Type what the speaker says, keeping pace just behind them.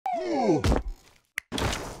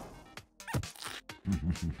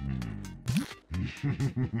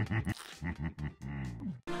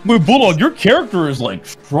Wait, Bulldog, your character is like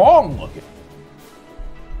strong looking.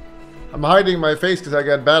 I'm hiding my face because I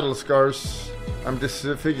got battle scars. I'm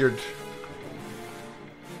disfigured.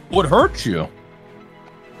 What hurt you?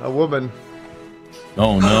 A woman.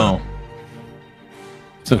 Oh no.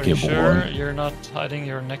 It's okay, Are you sure Bulldog. you're not hiding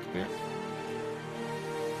your neck beard?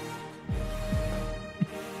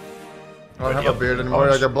 I don't have a beard anymore.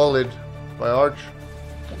 I got bullied by Arch.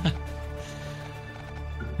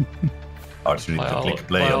 Arch, you need to click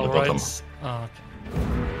play on the bottom. Oh,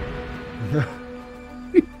 okay.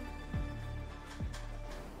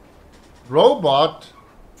 Robot?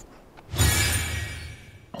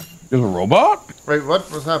 There's a robot? Wait, what?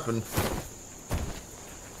 What's happened?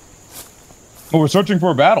 Oh, we're searching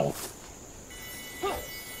for a battle.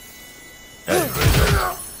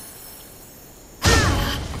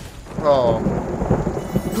 Oh.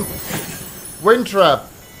 Wind trap.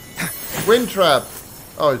 Wind trap.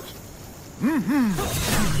 Oh, it's...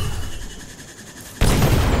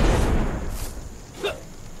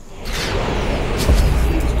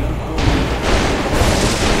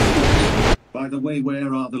 By the way,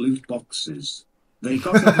 where are the loot boxes? They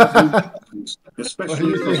got to have loot boxes,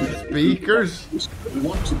 especially speakers. We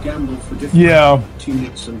want to gamble for different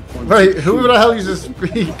tunics and points. Wait, who the hell uses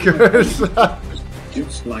speakers?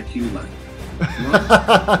 Just like you, man.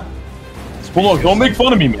 Bulldog, don't make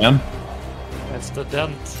fun of me, man. That's the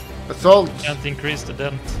dent. Assault. Can't increase the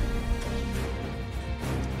dent.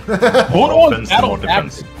 Hold on, battle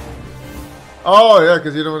tactics. Oh yeah,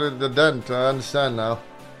 because you don't want the dent. I understand now.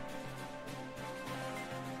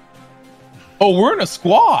 Oh, we're in a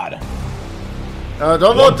squad. Don't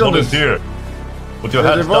vote on this. Volunteer. Put your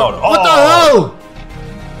hands down. What Oh, the hell?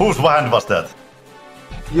 whose hand was that?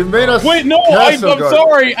 You made us. Wait, no, I'm castle guard.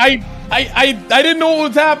 sorry. I didn't know what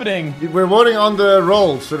was happening. We're voting on the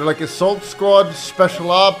roles, so they're like assault squad,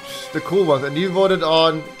 special ops, the cool ones, and you voted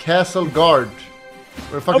on castle guard.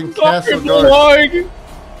 We're fucking I'm sorry, castle guard. Bulldog.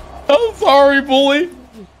 I'm sorry, bully.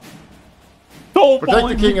 Don't Protect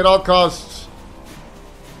bully the king me. at all costs.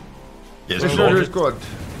 Yes, Make sure your squad.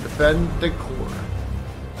 Defend the core.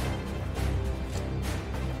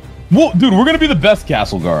 Well, dude, we're gonna be the best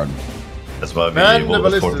castle guard. That's why we Man,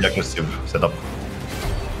 voted the for the ballistas. aggressive setup.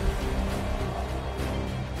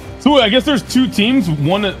 So I guess there's two teams.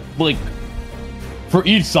 One like for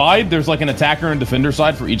each side. There's like an attacker and defender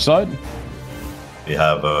side for each side. We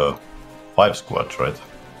have 5 squads, right?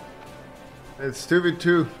 It's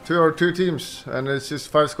 2v2, two teams, and it's just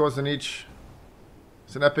 5 squads in each.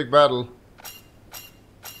 It's an epic battle.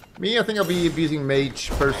 Me, I think I'll be abusing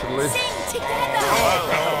mage personally.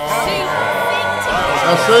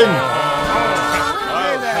 Now sing.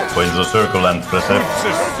 Go into the circle and press F.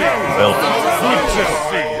 Well,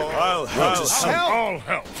 I'll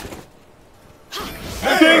help.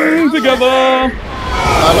 Sing together.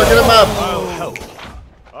 Look at the map.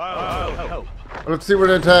 I'll help. Let's see where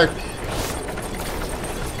they attack.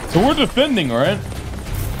 So we're defending, right?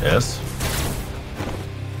 yes.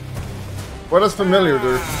 What is familiar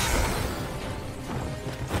there?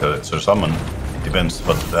 It's a summon. It depends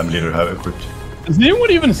what the leader have equipped. Does anyone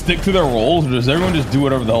even stick to their roles, or does everyone just do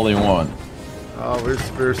whatever the hell they want? Oh,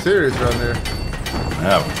 we're serious around here.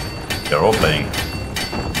 Yeah, they're all playing.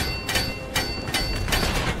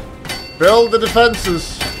 Build the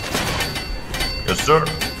defenses. Yes, sir.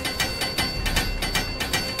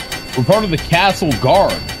 We're part of the castle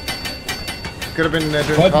guard. Could have been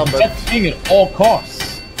during But combat. protect the king at all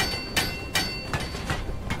costs.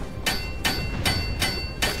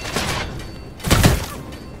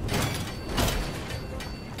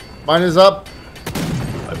 Mine is up.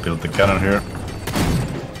 I built the cannon here.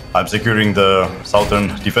 I'm securing the southern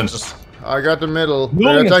defenses. I got the middle. Building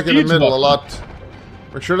They're a attacking the siege middle a button. lot.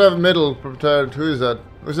 We should have middle prepared. Who is that?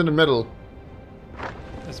 Who's in the middle?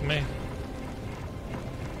 That's me.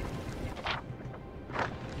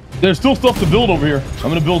 There's still stuff to build over here.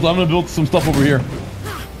 I'm gonna build some stuff over here.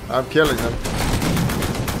 I'm killing them.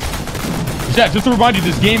 Yeah, just to remind you,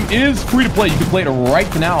 this game is free to play. You can play it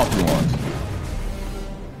right now if you want.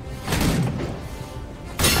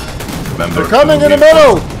 Remember They're coming to in the give-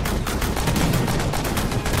 middle!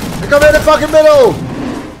 They're coming in the fucking middle!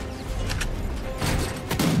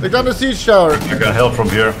 They got the siege tower. I can help from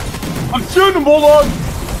here. I'm shooting him, Bulldog!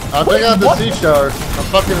 I'll take out the siege tower. I'm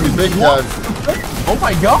fucking him big time. Oh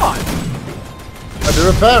my god! I do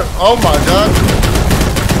repair. Oh my god.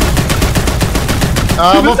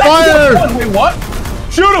 I'm on fire! Wait, what?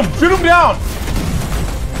 Shoot him! Shoot him down!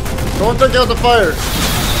 Don't take out the fire.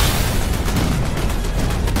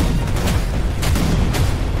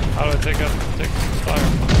 How do I take fire?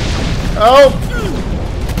 Oh!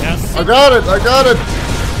 Yes. I got it! I got it!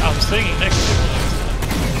 I'm singing next to you.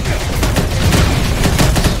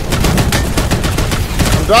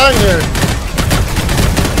 I'm dying here.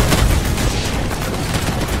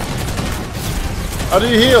 How do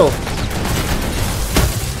you heal?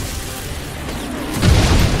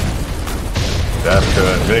 That's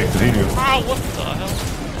great to see you. Ah, what the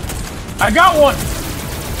hell? I got one.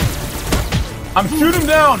 I'm shooting him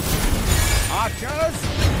down. Archers,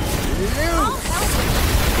 Real.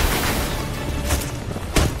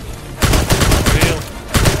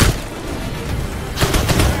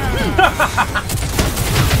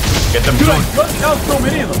 Get them Dude, I too. gunned down so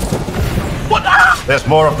many of them. What? Ah! There's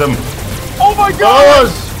more of them. Oh my god!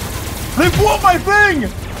 Boss! They blew up my thing!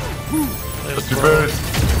 Just prepare it.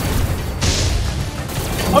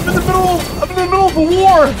 I'm in the middle of a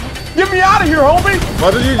war! Get me out of here, homie!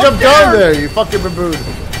 Why did you I'm jump down scared. there, you fucking baboon?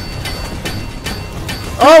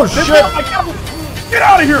 Oh They shit! blew up my capital. Get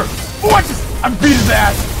out of here! Oh, I beat his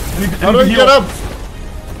ass! I need to How do I heal. get up?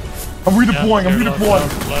 I'm redeploying, I'm redeploying.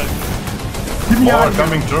 Get me out More of here.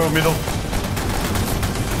 coming through middle.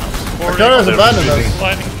 Lacari's abandoned us.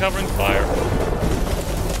 Sliding, covering fire.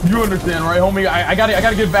 You understand, right, homie? I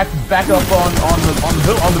gotta get back up on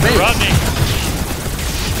the base. Running.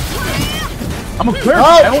 I'm a cleric.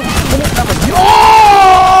 Help! I don't have a heal.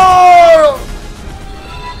 Oh!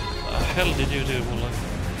 What the hell did you do, Bulldog?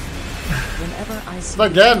 Whenever I see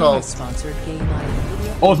like Gandalf. a sponsored game on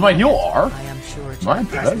video, Oh, is my heal R? I am sure My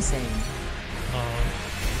Jack bad. is the same. No.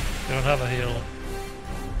 You don't have a heal.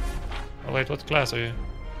 Oh wait, what class are you?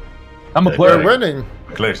 I'm a We're cleric. winning.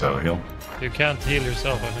 Clears our heal. You can't heal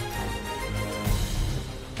yourself, I think.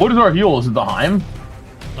 What is our heal? Is it the Heim?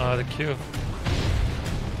 No, the Q.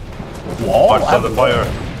 Wall? Parts of the fire.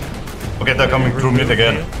 Okay, they're coming through mid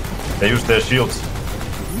again. They use their shields.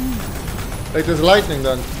 Like there's lightning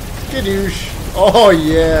then. Skidoosh. Oh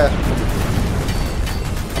yeah.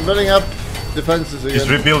 I'm building up defenses He's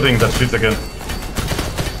again. rebuilding that shit again.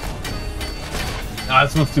 Nah,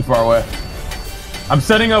 this one's too far away. I'm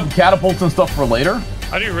setting up catapults and stuff for later.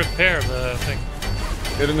 How do you repair the thing?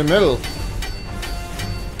 Get in the middle.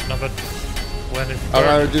 No, but when it And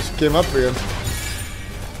I burns, just came up again.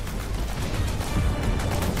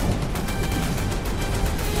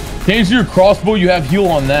 Change to your crossbow, you have heal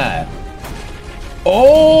on that.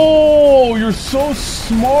 Oh, you're so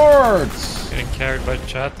smart. getting carried by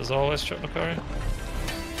chat as always, Lacari.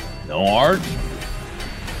 No art.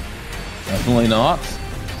 Definitely not.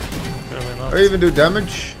 Really not. I even do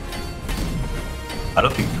damage. I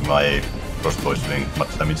don't think my crossbow is doing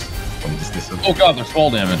much damage from this distance. Oh god, there's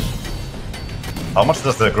fall damage. How much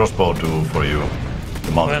does the crossbow do for you?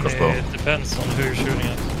 The mounted When crossbow? it depends on who you're shooting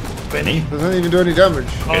at. 20? Doesn't even do any damage.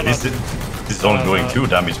 Oh, Okay, no, this is only doing 2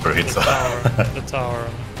 damage per hit, the so... tower. The tower.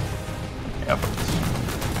 Yeah, but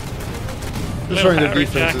Just showing the Harry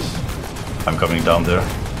Jack. defenses. I'm coming down there.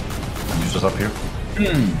 Use us up here.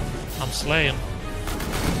 I'm slaying.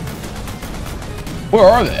 Where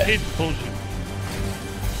are they? He pulled you.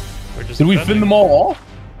 We're just Did we defending. fin them all off?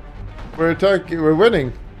 We're attacking. We're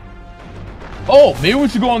winning. Oh, maybe we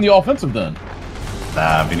should go on the offensive then.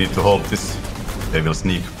 Nah, we need to hold this. They will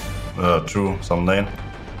sneak through some lane.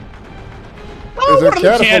 Oh, There's a what are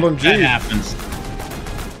the catapult on chances that G. happens?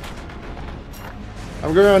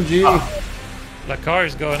 I'm going on G.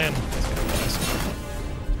 Lacari's going in.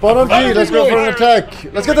 Spawn on G. Let's go for an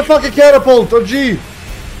attack. Let's get the fucking catapult on G.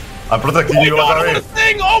 I'm protecting Oh my you, god, I'm on a Lacari.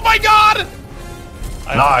 thing! Oh my god!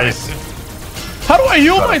 Nice. How do I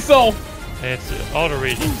heal myself? It's auto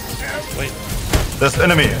regions. Just wait. There's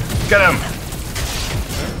enemy. Get him.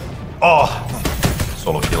 Oh.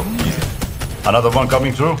 Solo kill. Easy. Another one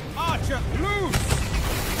coming through.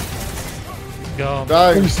 Go.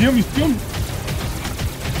 Die. You see him? You see him?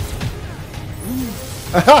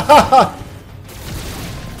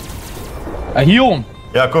 I heal him.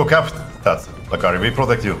 Yeah, go cap that, Lacari. We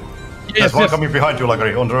protect you. Yes, There's one yes. coming behind you,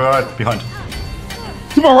 Lacari. On the right, behind.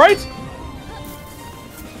 To my right?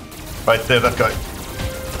 Right there, that guy.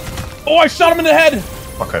 Oh, I shot him in the head.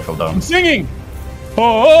 Fuck, I fell down. I'm singing.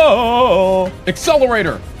 Oh,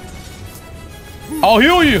 accelerator. I'll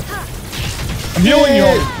heal you. I'm healing you.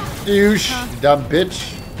 homie. Douche. Dumb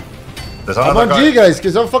bitch. There's I'm another on guy. G, guys,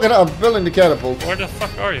 because I'm building the catapult. Where the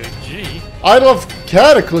fuck are you? G? Idol of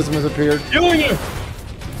Cataclysm has appeared. Healing you.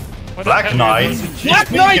 What Black the hell are you Knight. doing?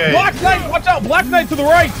 Black Knight. Black Knight. Watch out. Black Knight to the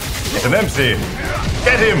right. He's an MC.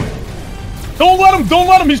 Get him. Don't let him. Don't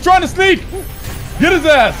let him. He's trying to sneak. Get his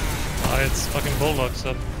ass. Oh, it's fucking Bulldog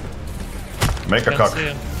sub. Make a Can't cock. see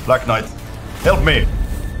him. Black Knight. Help me.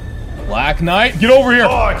 Black Knight. Get over here. Oh,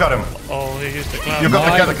 I got him. Oh, he used the cloud. You got the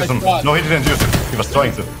Nice, cataclysm. nice shot. No, he didn't use it. He was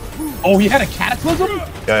trying to. Oh, he had a cataclysm?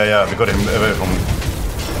 Yeah, we got him away from...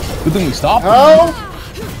 Good thing we stopped him. Oh!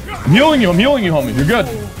 I'm healing you, homie. You're good.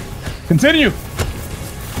 Continue.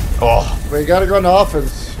 Oh, We gotta go on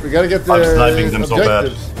offense. We gotta get the I'm sniping them so bad.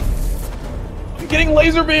 objectives. I'm getting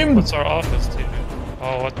laser beamed. What's our offense team?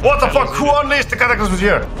 Oh, what what the hell fuck? is Who it? unleashed the cataclysm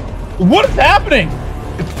here? What is happening?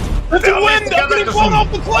 It's a wind. The I'm getting blown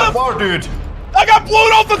off the cliff. Wow, dude. I got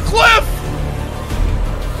blown off the cliff.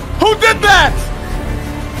 Who did that?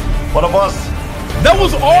 One of us. That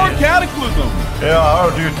was our cataclysm. Yeah, our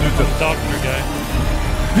dude. Doctor guy.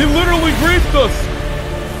 He literally griefed us.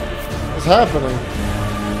 What's happening?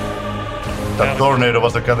 That tornado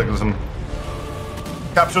was the cataclysm.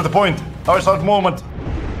 Capture the point. Our start moment.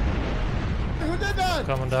 Who did that?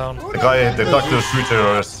 Coming down. The guy, the doctor's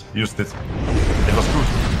shooter used it. It was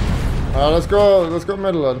good. Let's go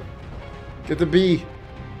middle then. Get the B.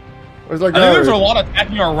 Where's Lacari? I think there's a lot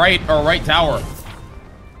attacking our right tower.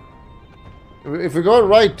 If we go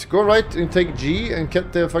right and take G and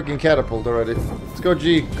get the fucking catapult already. Let's go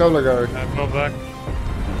G. Come Lacari. Go back.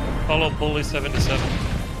 Follow Bully 77.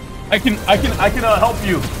 I can help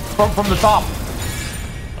you from the top.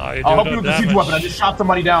 Oh, you do I'll help no you with the damage. siege weapon. I just shot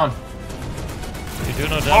somebody down. You do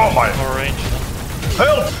no damage Oh my. from range.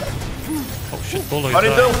 Help! Oh shit, Bully. I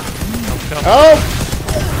need help. Help!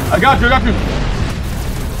 I got you.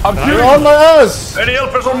 I'm You're shooting. on my ass! Any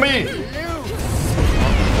helpers on me?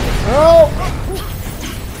 Help!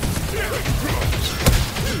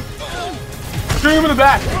 Shooting him in the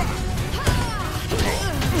back.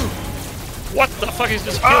 What the fuck is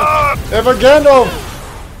this kill? Evagendo!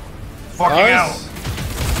 Fucking hell.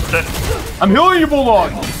 Nice. I'm healing you,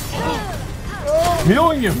 Bulldog. I'm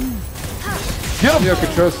healing you. Get him. Yeah, I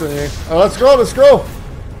can trust in you. Let's go.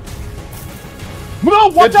 No,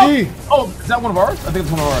 watch Get out. G. Oh, is that one of ours? I think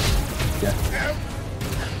it's one of ours. Yeah.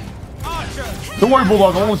 Don't worry,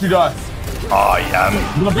 Bulldog. I won't let you die. I am.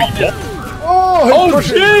 I'm gonna block it. Oh, he's Oh,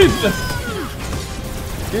 pushing. Jesus.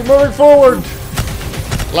 Keep moving forward.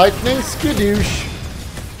 Lightning skidoosh.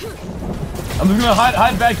 I'm just gonna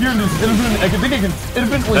hide back here and just I think I can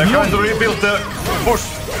innocently They're heal trying to you. rebuild the push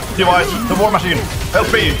device, the war machine.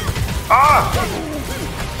 Help me. Ah!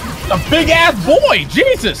 A big ass boy.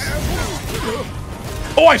 Jesus.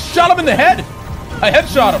 Oh, I shot him in the head. I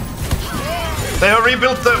headshot him. They have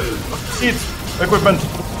rebuilt the seat equipment.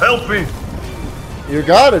 Help me. You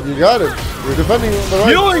got it. We're defending the right.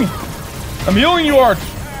 Healing. I'm healing you, Arch.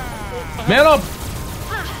 Man up.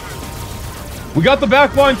 We got the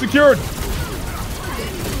back line secured.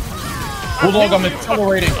 Bulldog, I'm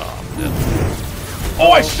accelerating.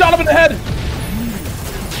 Oh, I shot him in the head.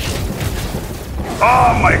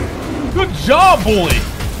 Oh my. Good job, Bully.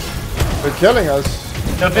 They're killing us.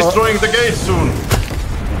 They're destroying the gate soon.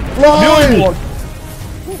 Healing, Fly! Bulldog.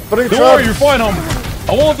 Putting Don't traps. worry, you're fine, homie.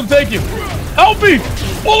 I won't let them take you. Help me!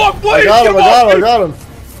 Bulldog, please! I got get him. him off me! I got him.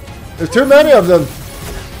 There's too many of them.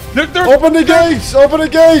 They're, Open the gates! Open the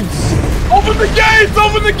gates! Open the gates!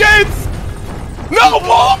 Open the gates! No,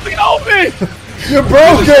 Bulldog, help me! You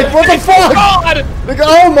broke it! What the fuck? God!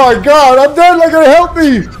 Oh my god! I'm dead! Like, help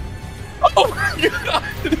me! Oh my God!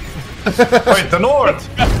 Wait, the north.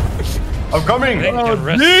 I'm coming. Hey, you Oh, can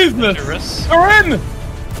rest. Jesus! You can rest. They're in!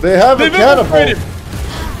 They have a They've catapult. infiltrated!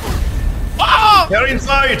 Ah! They're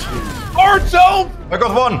inside. Arch, help! I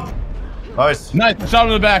got one. Nice. Nice, shot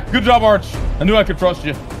him in the back. Good job, Arch. I knew I could trust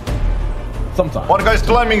you. Sometimes. One guy's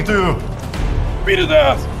climbing too. Beat his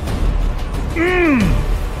ass!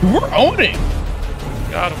 We're owning!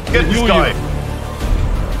 Got him. Get this Heal guy.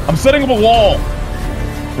 you. I'm setting up a wall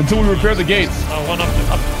until we repair the gates. One up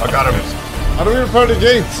the up. I got him. How do we repair the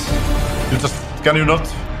gates? You just can you not?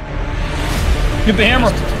 Get the hammer.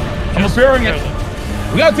 I'm repairing it.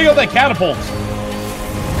 We gotta take out that catapult.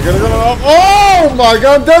 We gotta go to... Oh my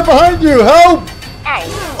god! I'm dead behind you! Help!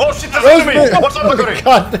 Oh shit, there's Where's enemy. me? What's up, Lacari?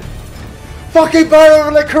 God. Fucking barrel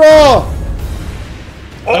of Lacroix!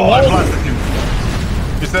 Oh, I blasted him.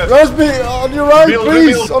 He said, Where's me? On your right, Rebuild, please!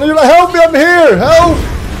 rebuild. On your right! Help me! I'm here! Help!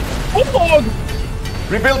 Bulldog!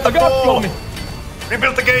 rebuild the I got wall. me.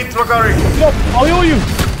 Rebuild the gate, Lacari. Yep, I'll heal you.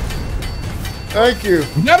 Thank you.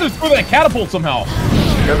 We gotta destroy that catapult somehow.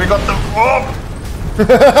 Yeah, we got the. Oh.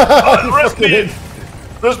 Rest me.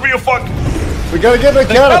 Rest me, you fuck. We gotta get the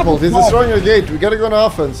catapult. He's catapult. destroying your gate. We gotta go on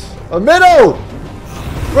offense. A middle!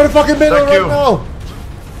 Go to fucking middle Thank right you. now!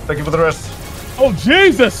 Thank you for the rest. Oh,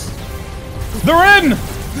 Jesus! They're in!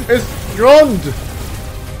 It's Grund!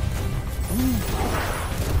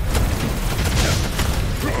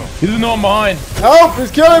 He doesn't know I'm behind. Help!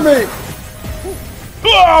 He's killing me!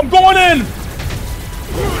 I'm going in!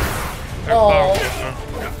 Oh.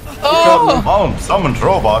 Oh! Found summoned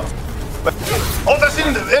robot. Oh, there's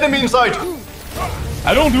an enemy inside!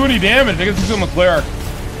 I don't do any damage. I guess he's on the cleric.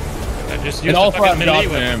 I just And used the also fucking I've got melee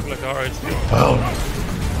him. weapon. Lacari, it's good. Well,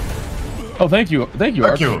 Oh, thank you. Thank you,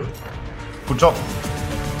 thank Arch. you. Good job.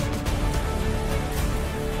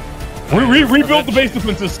 We rebuilt the base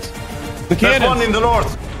defenses. The There's one cannons. in the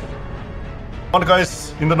north. One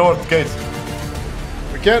guy's in the north gate.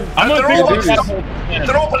 We can't. I'm And gonna the take robot, the is, catapult.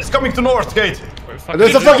 the robot is coming to north gate. We're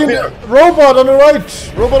There's a fucking- fucking robot on the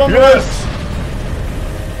right. Robot on the Yes. right.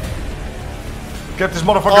 Get this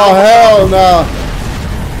motherfucker. Oh over. hell no!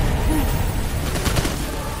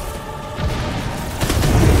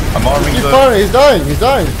 I'm arming He's the. firing. He's dying. He's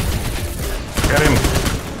dying. Get him.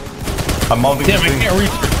 I'm mounting Damn, the I thing. can't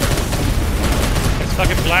reach. It's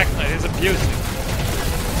fucking Black Knight. He's abusing.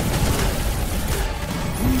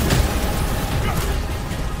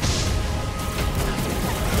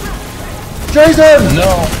 Jason!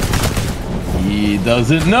 No. He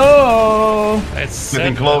doesn't know. It's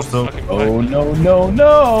Getting set, close, though. fucking Black Oh Knight. no no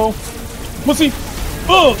no. Pussy.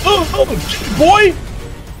 Oh boy.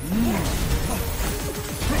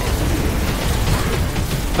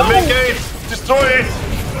 The main gate. Destroy it.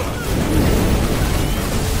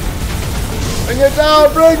 Bring it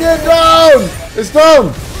down! Bring it down! It's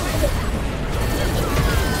down!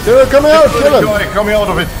 Kill him coming out! Kill him! Guy coming out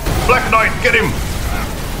of it. Black Knight, get him.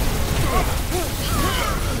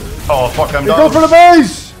 Oh fuck, I'm Go down. for the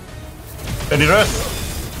base! Any rest?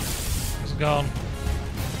 He's gone.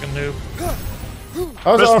 Fucking noob.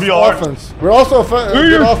 How's Best our VR. offense? We're also Who are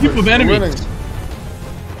good your offense. people of We're enemies? winning.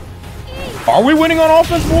 Are we winning on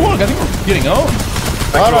offense? Well, look, I think we're getting owned.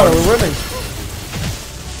 Oh no, we're winning.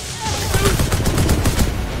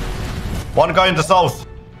 One guy in the south.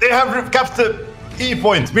 They have recapped the E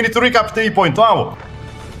point. We need to recap the E point now.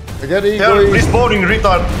 I get They are eagle. respawning,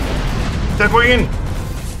 retard. They're going in.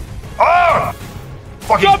 Ah!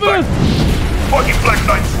 Fucking Stop black. it! Fucking Black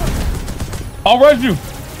Knights. I'll res you.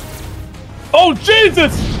 Oh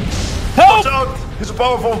Jesus! Help! Watch out. He's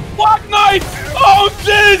powerful. Black Knight! Oh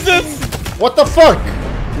Jesus! What the fuck?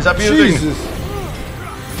 He's abusing. Jesus.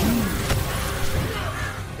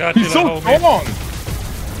 Got you, He's so homie. strong.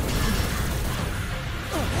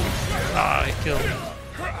 Ah, he killed me.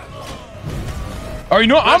 All right, you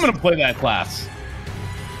know what? I'm gonna play that class.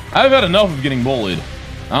 I've had enough of getting bullied.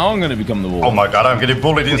 I'm gonna become the bully. Oh my god, I'm getting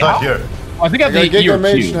bullied inside here. I think I I have gotta the get your ear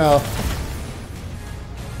mage too. now.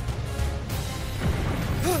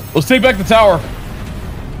 Let's take back the tower.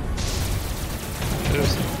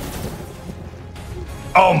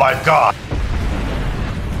 Oh my god.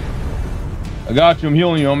 I got you. I'm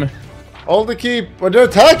healing you, homie. Hold the keep. But they're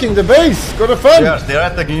attacking the base. Go defend. Yes,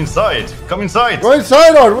 they're attacking inside. Come inside. Go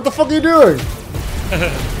inside, Art. What the fuck are you doing?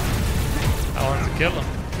 I want to kill him.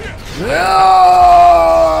 No!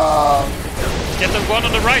 Get the one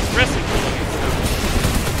on the right, press it.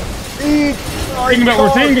 Eat. Taking back,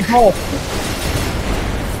 we're taking control.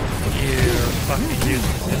 You're fucking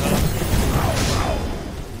useless, you know?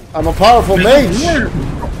 I'm a powerful mage.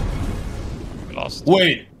 We lost.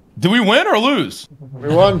 Wait, did we win or lose? We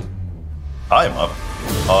won. I'm up.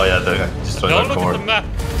 Oh yeah, they destroyed Don't that look at core. the map.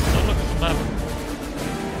 Don't look at the map.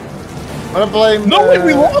 I'm gonna blame No way,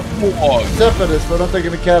 we lost. Bulldog. Separatists for not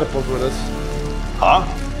taking the catapult with us. Huh?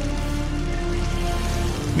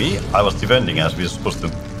 Me? I was defending as we were supposed to.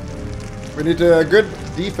 We need a good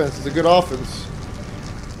defense. It's a good offense.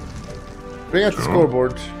 Bring out the True.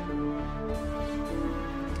 scoreboard.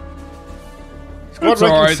 Squad It's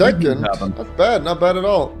ranking alright, these things second. happen. Not bad. Not bad at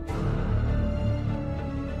all.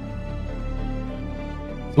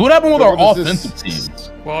 What happened with So our what is offensive this? teams?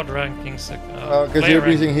 Squad ranking second. Because player you're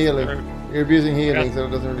abusing ranking healing. third. You're abusing healing, got- so it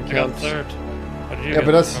doesn't really I got count. third. What did you Yeah, get?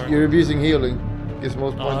 but that's Sorry. you're abusing healing. Gives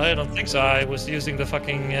most No, points. I don't think so. I was using the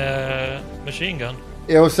fucking machine gun.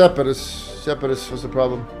 Yeah, it was Separatists. Separatists was the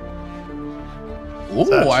problem.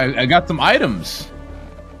 Oh, I got some items.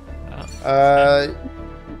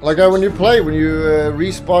 Like when you play, when you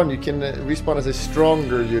respawn, you can respawn as a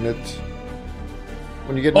stronger unit.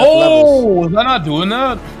 When you get enough levels. Oh, was I not doing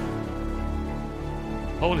that?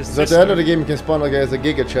 Holy So at the end of the game, you can spawn like as a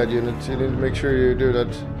Giga Chad unit. You need to make sure you do that.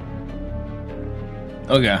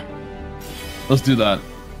 Okay. Let's do that.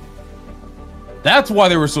 That's why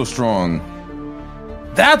they were so strong.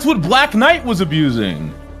 That's what Black Knight was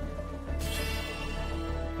abusing.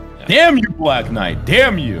 Yeah. Damn you, Black Knight.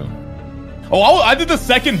 Damn you. Oh, I did the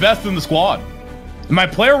second best in the squad. And my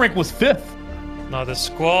player rank was 5th. No, the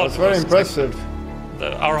squad. That's very was impressive.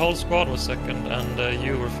 Our whole squad was second, and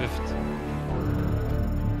you were 5th.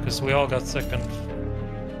 Because we all got second. on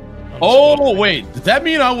the Oh, squad. wait. Does that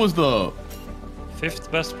mean I was the...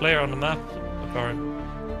 5th best player on the map, Lacari.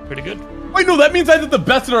 Pretty good. Wait, no, that means I did the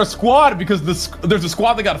best in our squad because there's a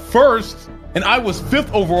squad that got first, and I was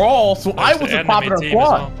 5th overall, so I was the top in our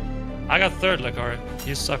squad. Well. I got 3rd, Lacari.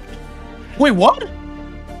 You sucked. Wait, what?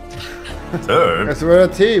 3rd? Yes, we're a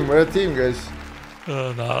team. We're a team, guys.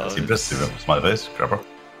 No. That's impressive. Smiley face, grabber.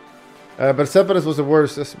 But Separatist was the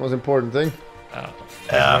worst. That's the most important thing.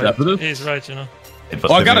 Yeah. He's right, you know. It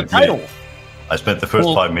was I got a title. I spent the first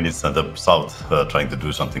 5 minutes at the south trying to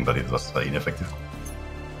do something, but it was ineffective.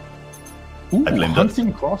 Ooh, I blame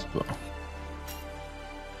hunting crossbow.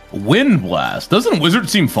 Wind blast. Doesn't wizard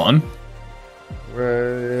seem fun?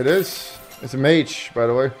 It is. It's a mage, by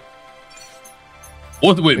the way.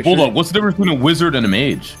 Wait, Bulldog. What's the difference between a wizard and a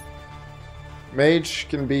mage? Mage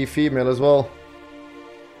can be female as well.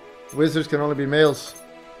 Wizards can only be males.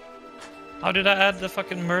 How did I add the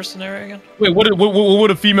fucking mercenary again? Wait, what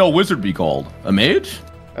would a female wizard be called? A mage?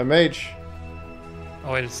 A mage.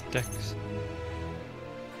 Oh wait, it's Dex.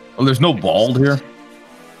 Oh, there's no bald here.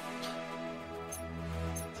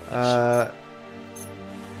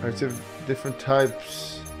 There's different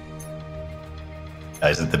types.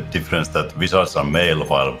 Isn't the difference that wizards are male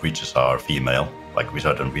while witches are female? Like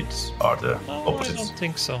wizard and witch are the opposites. I don't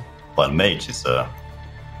think so. While mage is a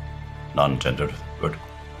non-gendered word.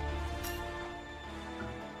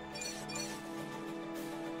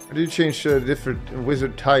 How do you change different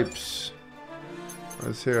wizard types?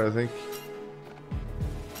 That's here, I think.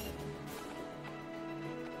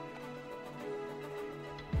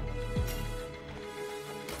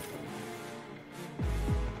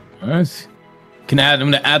 Nice. I'm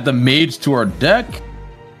gonna add the mage to our deck.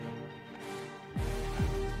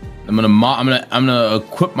 I'm gonna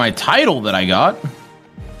equip my title that I got.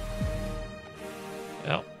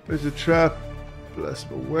 Yeah. There's a trap. Bless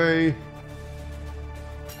him away.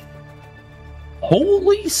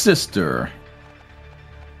 Holy sister.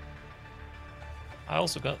 I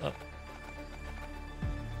also got that.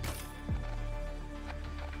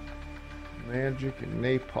 Magic and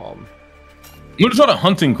napalm. I'm gonna try a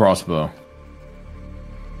hunting crossbow.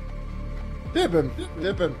 Dip him.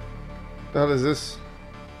 Dip him. What the hell is this?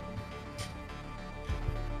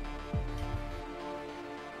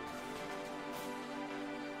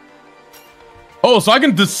 Oh, so I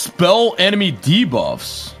can dispel enemy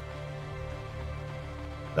debuffs.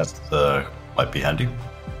 That's might be handy.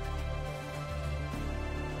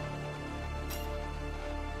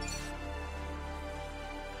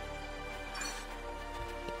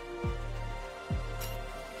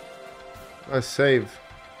 I save.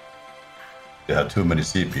 You have too many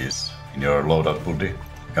CPs in your loadout, Buldy. You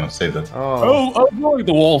cannot save that. Oh. Oh,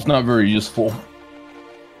 the wall's not very useful.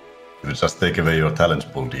 If you just take away your talents,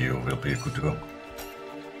 Buldy, you will be good to go.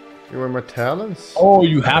 You want my talents? Oh,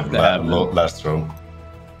 you have to have them. Last row.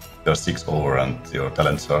 There are 6 over and your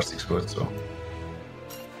talents are 6 worth, so.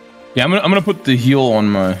 Yeah, I'm gonna put the heal on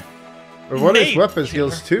my. But what is weapon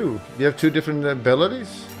skills too? Do you have 2 different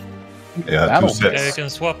abilities? You have 2 sets. Yeah, you can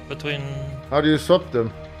swap between. How do you swap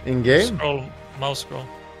them? In game? Scroll, mouse scroll.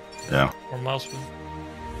 Yeah. Or mouse wheel.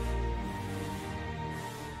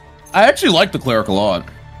 I actually like the cleric a lot.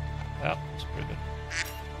 Yeah, it's pretty good.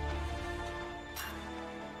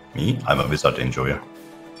 Me? I'm a wizard enjoyer.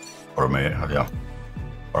 Or a mage, yeah.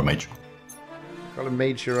 Or a mage. Got a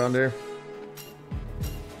mage around there.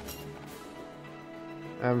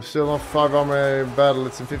 I'm still on 5 on my battle.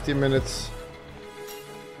 It's in 15 minutes.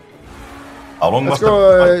 How long Let's was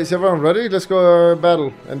go. that? Is everyone ready? Let's go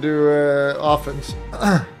battle and do offense.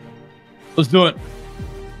 Let's do it.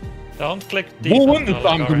 Don't click defense. We'll win this now,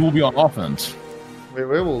 time because Lacari. we'll be on offense. We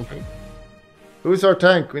will. Who's our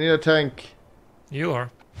tank? We need a tank. You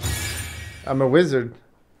are. I'm a wizard.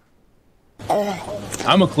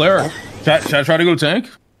 I'm a cleric. Should I try to go tank?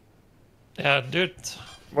 Yeah, dude.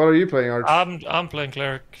 What are you playing, Arch? I'm playing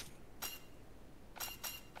cleric.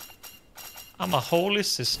 I'm a holy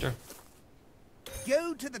sister.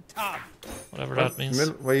 Go to the top. Whatever that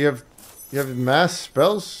means. Well, you have mass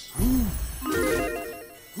spells.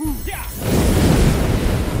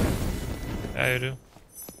 Yeah, you do.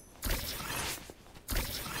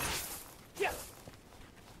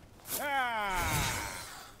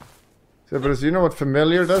 So, but do you know what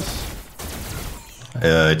familiar does?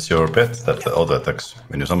 It's your pet that auto attacks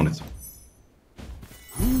when you summon it.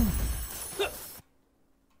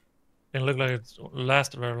 Didn't look like it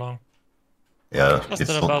lasted very long. Yeah, Just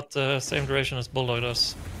it's about the same duration as Bulldog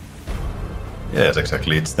does. yes,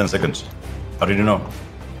 exactly. It's 10 seconds. How did you know?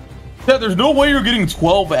 Yeah, there's no way you're getting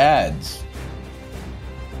 12 ads.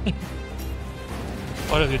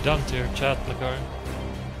 What have you done to your chat, Lacari?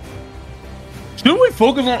 Shouldn't we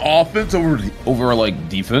focus on offense over like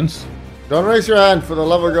defense? Don't raise your hand, for the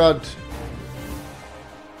love of God.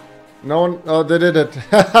 No one. Oh, they did it.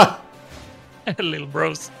 Little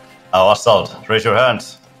bros. Our assault. Raise your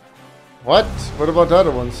hands. What? What about the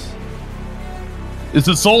other ones? It's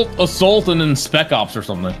assault, and then spec ops or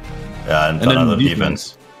something. Yeah, and then another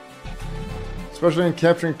defense. defense. Especially in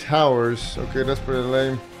capturing towers. Okay, that's pretty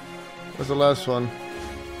lame. What's the last one?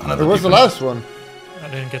 Another What's the defense. last one? I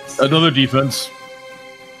didn't get to see. Another defense.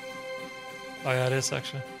 Oh yeah, it is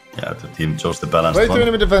actually. Yeah, the team chose the balanced Wait to one.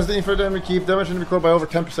 enemy defense, the infrared enemy keep damage enemy core by over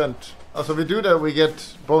 10%. Also, if we do that, we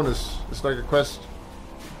get bonus. It's like a quest.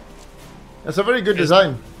 It's a very good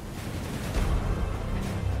design.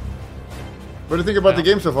 What do you think about the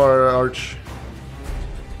game so far, Arch?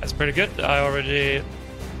 That's pretty good. I already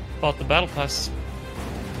bought the battle pass.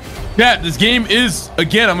 Yeah, this game is,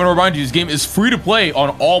 again, I'm going to remind you, this game is free to play on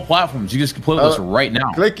all platforms. You just can play with this right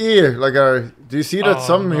now. Click E. Like, do you see that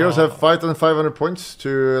some heroes have 5,500 points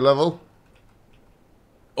to level?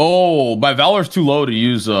 Oh, my Valor's too low to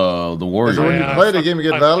use the warrior. So when you Yeah, play the game, you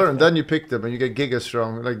get I Valor, fucked and then you pick them, and you get Giga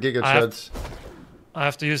Strong, like Giga Treads. I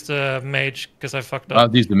have to use the mage because I fucked I'll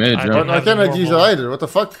up. use the mage, I yeah. don't I have the cannot use it normal. either. What the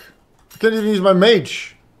fuck? I can't even use my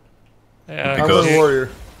mage. Yeah, I'm Because- a warrior.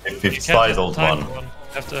 If you it's can't use titled the timed one, one.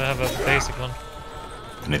 You have to have a basic one.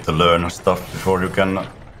 you need to learn stuff before you can.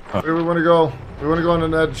 Where do we want to go? We want to go on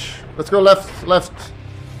an edge. Let's go left.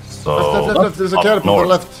 So Left. There's a up catapult on the north.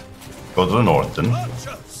 left. Go to the north then.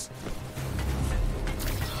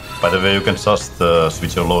 By the way, you can just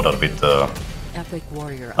switch your loadout with Epic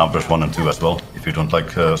warrior. numbers 1 and 2 as well, if you don't like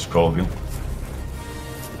scroll view.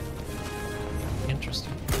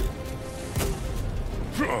 Interesting.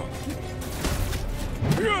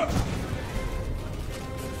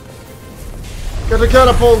 Get the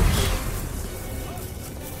catapult.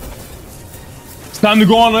 It's time to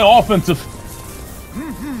go on the offensive.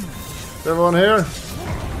 Is everyone here?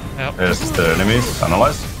 Yep. There's the enemies.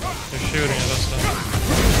 Analyze. They're shooting at us now.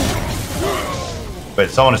 Wait,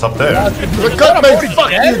 someone is up there. The cut mage.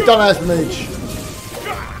 Fuck you, dumbass mage.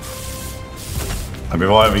 I'm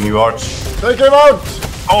reviving you, Arch. Take him out.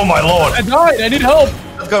 Oh my lord! I died. I need help.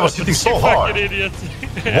 That guy was hitting so You hard. fucking idiot.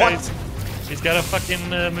 What? He's got a fucking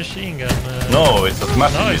machine gun. No, it's a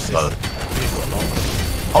smash No, missile.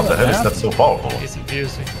 he's How the hell is that so powerful? He's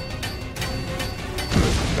abusing.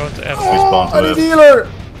 Go to F. Respawn I to need F. healer.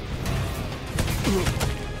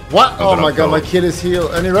 What? Oh gonna my god, go. my kid is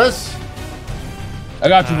healed. Any res? I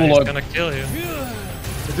got you, He's Bulldog. gonna kill you.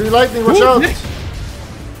 He's doing lightning. Watch Who? out.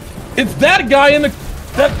 It's that guy in the...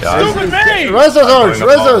 That Yeah, stupid mage! Res us, Arch. going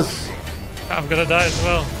Res up. us. I'm gonna die as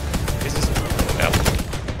well. He's just... Yep.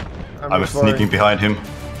 I'm sorry. sneaking behind him.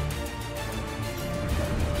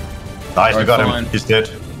 Nice, we Alright, got fine. him. He's dead.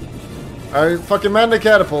 I fucking man the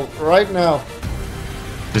catapult right now.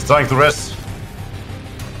 He's trying to rest.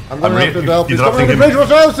 I'm gonna I'm have to help. He's interrupting coming on him. the bridge.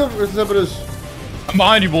 Watch out. It's Zephyrus. I'm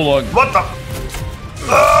behind you, Bulldog. What the?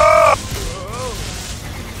 Ah!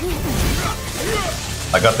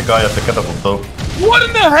 I got the guy at the catapult though. What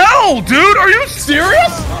in the hell, dude? Are you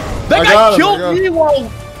serious? That I guy got him, I killed got me him. while...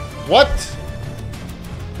 What?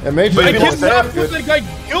 Yeah, mage But I you is lost cannot half believe good. that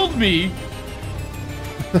guy killed me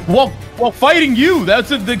while fighting you.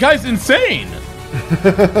 The guy's insane.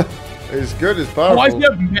 He's good. He's Why powerful.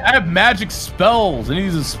 does he have magic spells? And he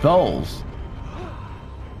uses spells.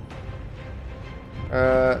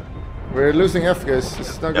 We're losing F, guys. This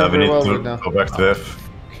is not Yeah, going we very need well to right now. go back to F.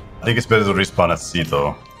 I think it's better to respawn at C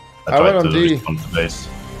though. I I tried went to on D. respawn to base.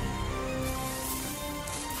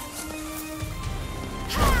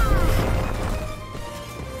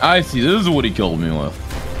 I see. This is what he killed me with.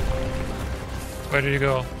 Where do you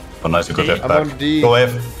go? Oh nice, you got D? F I'm back. on D. Go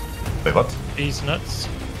F. Wait, what? These nuts.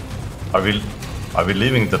 Are we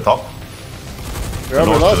leaving the top? Yeah, we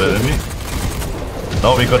North lost of the it. enemy?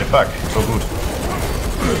 No, we got it back. So good.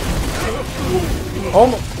 Oh,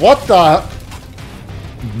 what the?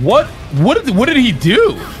 What did he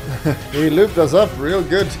do? He looped us up real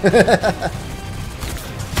good.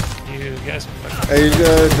 You guys can fucking... Hey,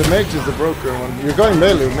 the mage is the broken one. You're going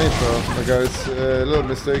melee with mage though, my guys. A little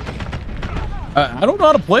mistake. I don't know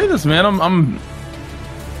how to play this, man.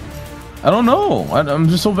 I don't know. I'm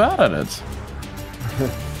just so bad at it.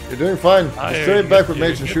 You're doing fine. Ah, Just you're stay back good, with you're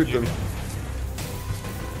mage and good, shoot you're them. good.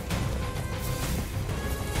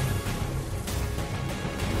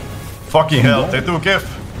 Fucking hell, they took F.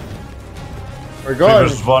 We're going.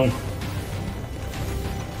 Versus 1.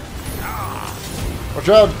 Watch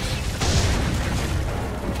out.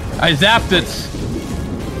 I zapped it.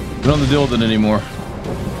 We don't have to deal with it anymore.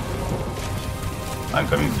 I'm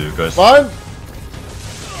coming to you guys. Fine.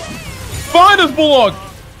 Find us, Bulldog!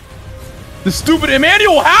 The stupid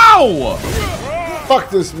Emmanuel, how? Fuck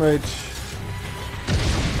this mage.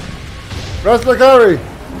 Rest Lacari.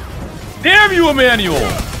 Damn you, Emmanuel!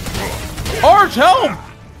 Arch, help!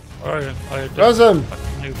 Resin!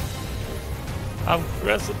 I'm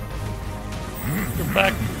Resin. You're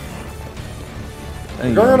back.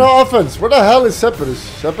 Going on offense. Where the hell is Separus?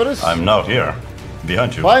 Separus? I'm not here.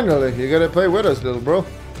 Behind you. Finally, you gotta play with us, little bro.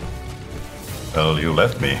 Well, you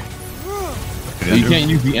left me. You can't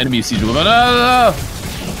use the enemy siege. Kill him!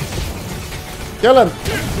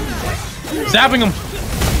 Zapping him!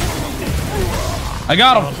 I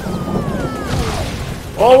got him!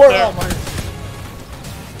 Forward! there. Oh my.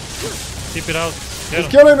 Keep it out. Get He's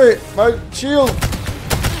him. killing me! My shield!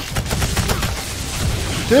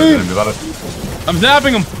 Team! I'm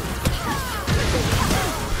zapping him!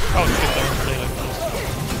 Oh shit, I don't play like this.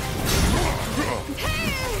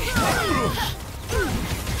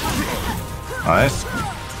 Nice.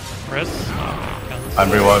 Press. No, can't.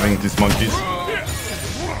 I'm reviving these monkeys.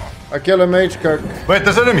 I kill a mage cock. Wait,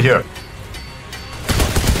 there's an enemy here.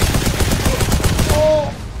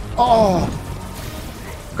 Oh!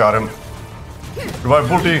 Got him. Revive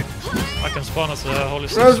Bulty. I can spawn as a holy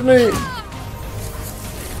Press system. me!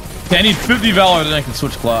 Okay, I need 50 Valor, then I can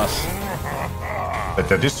switch class. But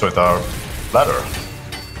they destroyed our ladder.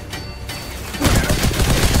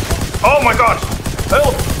 Oh my god!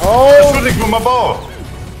 Help! Oh! They're shooting from above!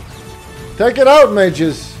 Take it out,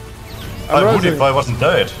 mages! I would rising. if I wasn't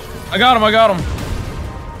dead. I got him, I got him.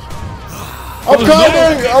 I'm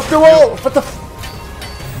coming! Up the wall! What the f-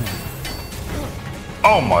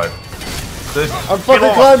 Oh my. I'm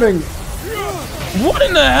fucking climbing! What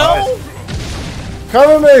in the hell?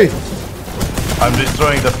 Cover me! I'm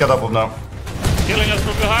destroying that catapult now. Killing us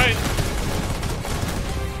from behind.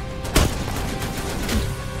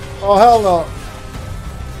 Oh hell no!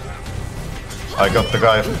 I got the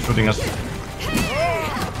guy shooting us.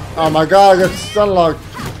 Oh my god, I got stun locked.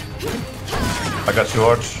 I got you,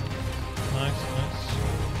 Arch. Nice.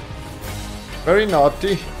 Very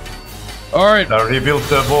naughty. Alright, I rebuilt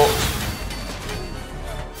the wall.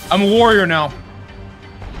 I'm a warrior now.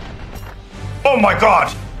 Oh my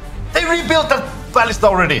god! They rebuilt that ballista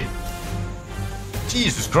already!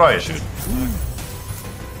 Jesus Christ.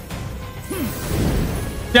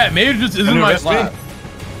 Yeah, maybe it just isn't Can you my rest me? class.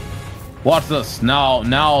 Watch this. Now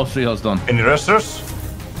I'll show you how it's done. Any resters?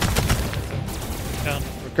 Can't.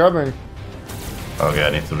 We're coming. Okay,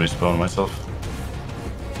 I need to respawn myself.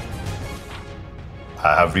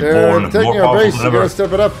 I have They're reborn taking more our powerful base, than you gotta ever.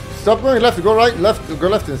 step it up. Stop going left, go right, left, go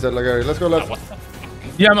left instead, Lacari. Let's go left.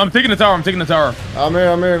 Yeah, I'm taking the tower. I'm taking the tower. I'm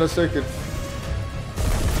here, let's take it.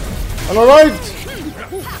 On the right!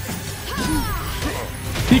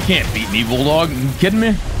 He can't beat me, Bulldog. You kidding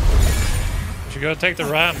me? You gotta take the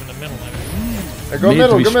ram in the middle. Maybe. Hey, go Made to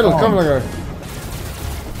middle, be go middle, strong. come Lacari.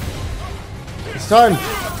 It's time.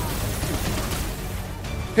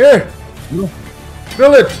 Here!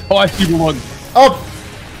 Fill it! Oh, I see Bulldog. Up!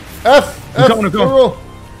 F! I'm coming, I'm coming. Euro.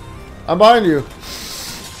 I'm behind you.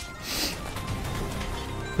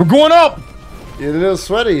 We're going up. You're a little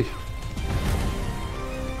sweaty.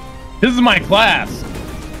 This is my class.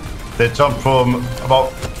 They jump from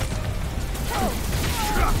about...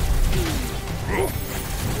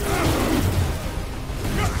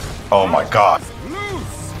 Oh my god.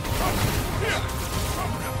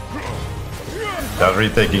 They're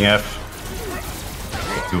retaking F.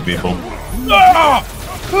 2 people. Ah!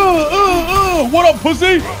 What up,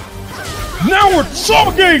 pussy? Now we're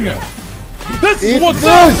talking. This is Eat what's this!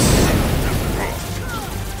 up.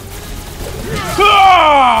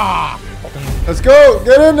 Ah! Let's go!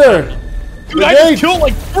 Get in there! Dude, The I just gate! killed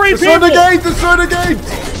like 3 Destroy people. the gate! Destroy the gate!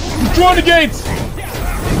 Destroy the gates.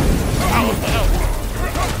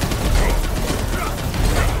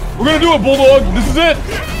 We're gonna do it, Bulldog. This is it.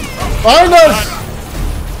 Find us!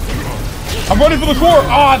 I'm running for the core.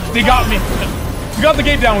 Ah, they got me. We got the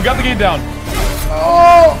gate down. We got the gate down.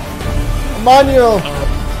 Oh! Manuel!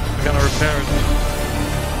 We're gonna repair it.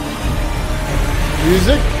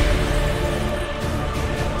 Music?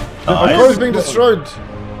 The core is being destroyed.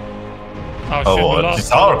 Oh shit, Oh, we lost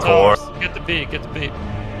it's our all the core. towers. Get the B, get the B.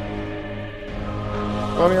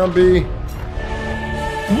 Running on B.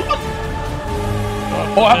 What?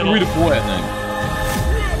 Oh, I have to redeploy that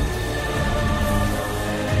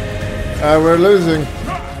thing. We're losing.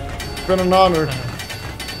 It's been an honor.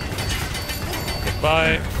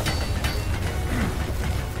 Bye.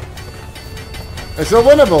 It's still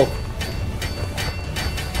winnable.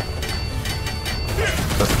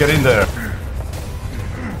 Let's get in there.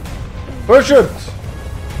 Push it!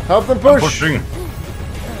 Help them push! Pushing.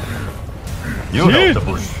 You Jeez. help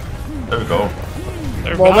the push. There we go.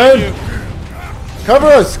 They're Come on, behind man. you. Cover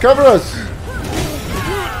us! Cover us!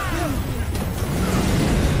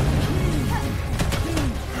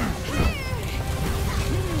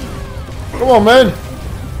 Come on, man.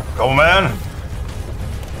 Come on, man.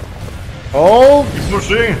 Hold. Keep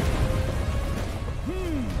pushing.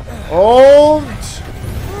 Hold.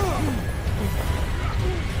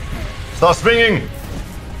 Start swinging.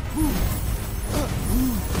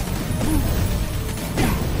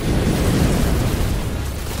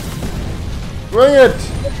 Bring it.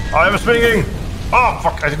 I am swinging. Oh,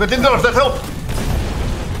 fuck. I didn't know if that helped.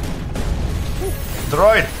 To the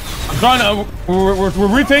right. I'm trying to.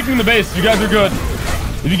 We're retaking the base. You guys are good.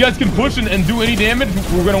 If you guys can push and do any damage,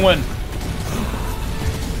 we're gonna win.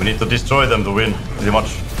 We need to destroy them to win, pretty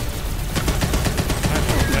much.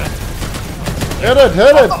 Hit it,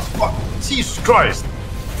 hit it. Oh, fuck. Jesus Christ.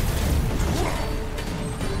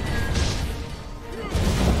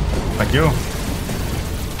 Thank you.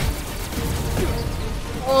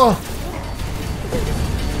 Oh,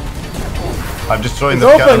 I'm destroying it's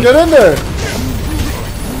the open. cannon. Get in there.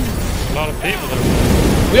 A lot of people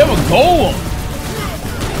there. We have a golem.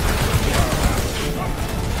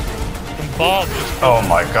 And Bob just Oh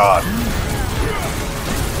my god.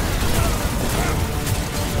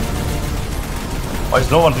 Why is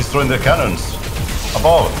no one destroying the cannons?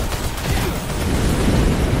 Above.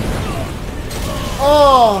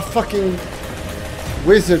 Oh, fucking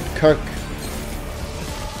wizard cook.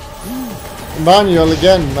 Manual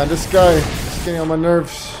again, man. This guy is getting on my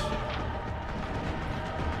nerves.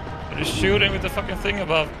 they're just shooting with the fucking thing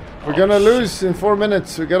above. We're gonna lose in 4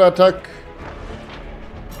 minutes. We gotta attack.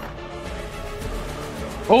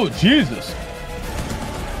 Oh Jesus!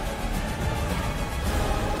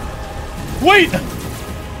 Wait!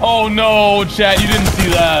 Oh no, chat! You didn't see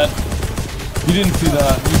that. You didn't see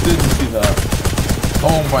that. You didn't see that.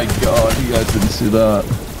 Oh my God! You guys didn't see that.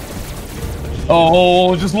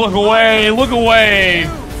 Oh, just look away! Look away!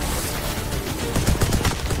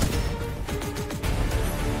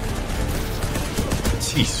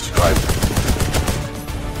 Jesus Christ.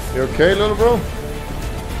 You okay, little bro?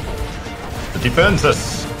 The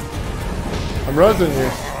defenses. I'm rousing you.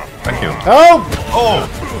 Thank you. Help! Oh!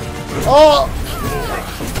 Oh!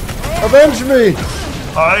 Avenge me!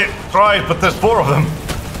 I tried, but there's 4 of them.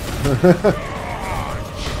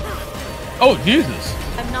 Oh Jesus!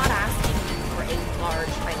 I'm not asking you for a large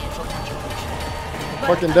financial contribution. But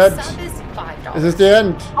Fucking a dead. sub is $5. Is this the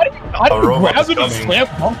end? How do A you robot grab is them and coming. slam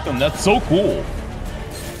dunk them? That's so cool.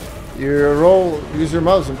 You roll, use your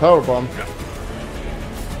mouse and power bomb.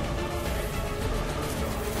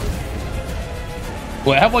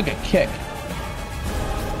 Well, I have like a kick.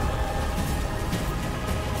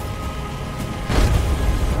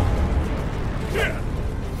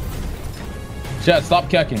 Chat, stop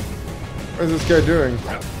kicking. What is this guy doing?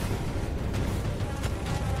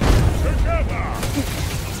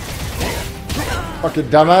 Fucking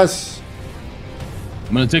dumbass.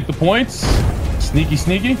 I'm gonna take the points. Sneaky,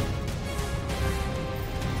 sneaky.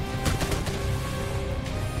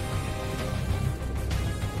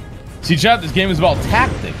 See, chat, this game is about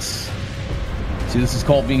tactics. See, this is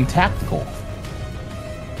called being tactical.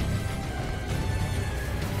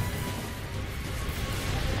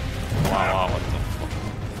 Wow, what the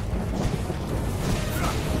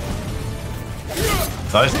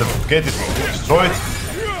fuck? Nice, the gate is destroyed.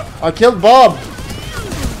 I killed Bob.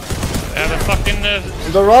 I have a fucking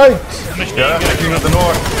To the right. machine Yeah, gun. taking at the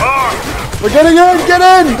north. Ah! We're getting in. Get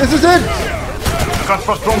in. This is it. Got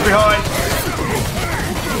frost from behind.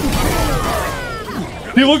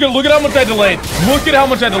 See, look at how much I delayed. Look at how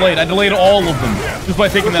much I delayed. I delayed all of them just by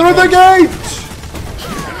taking that. Through the point. gate.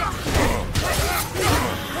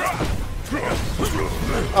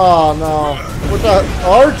 Oh no. What the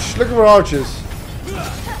arch? Look at where arch is.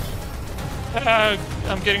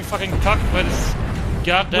 I'm getting fucking cocked by this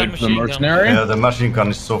goddamn Wait for the machine gun. mercenary. Yeah, the machine gun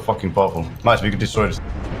is so fucking powerful. Nice, we can destroy this.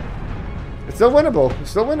 It's still winnable. It's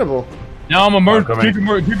still winnable. Now I'm a coming.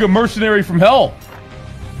 kick a mercenary from hell.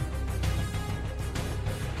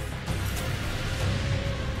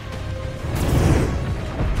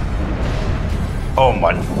 Oh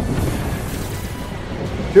my.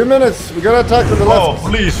 2 minutes. We gotta attack from the Oh, left.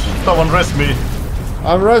 please, someone rest me.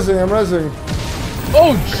 I'm resing. I'm resing.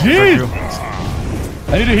 Oh Thank jeez!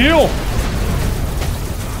 you. I need a heal.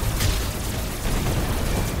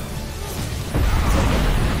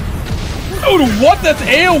 Dude, what? That's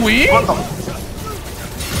AoE? What the?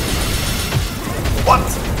 What?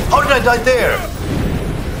 How did I die there?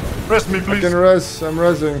 Rest me, I please. can res. I'm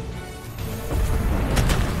resing.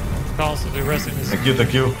 Constantly resting this. Thank you,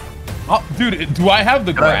 thank you. Oh, dude, do I have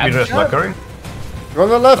the Can I grab? be rest, shot? Lacari? Go on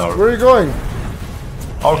the left. No. Where are you going?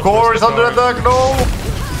 Our core is under attack, no!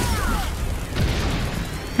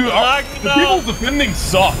 Dude, the people defending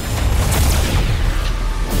suck.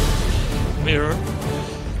 Mirror.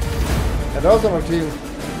 And also on our team.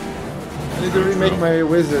 I need to remake my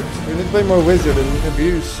wizard. We need to play more wizard and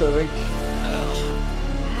abuse, I think.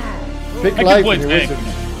 Pick I life can in your play wizard.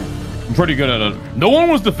 tank. I'm pretty good at it. No one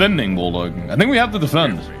was defending, Bulldog. I think we have to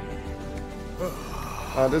defend.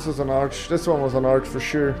 This was an arch. This one was an arch for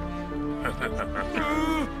sure.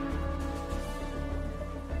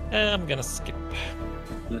 I'm gonna skip.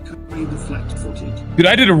 Lacari the flat-footed. Dude,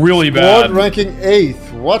 I did a really Squad bad. ranking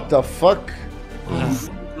 8th. What the fuck?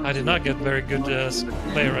 I did not get very good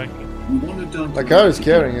player ranking. You wanna dunk Lacari's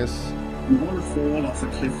carrying us. You wanna fall off a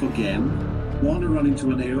cliff again? Wanna run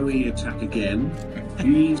into an AoE attack again?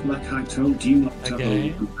 Please, like I told you not to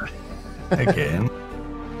Again. hold back. Again.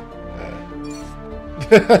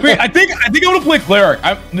 Wait, I think I want to play cleric.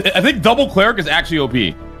 I think double cleric is actually OP.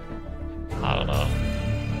 I don't know.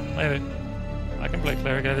 Maybe. I can play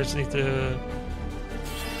cleric, I just need to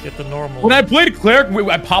get the normal. When I played cleric,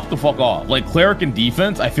 I popped the fuck off. Like cleric and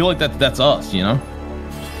defense, I feel like that's us, you know.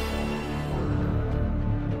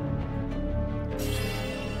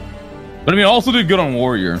 But I mean, I also did good on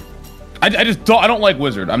warrior. I don't like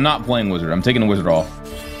wizard. I'm not playing wizard. I'm taking the wizard off.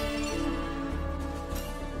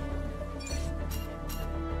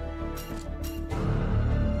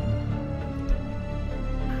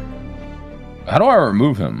 How do I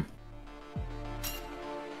remove him?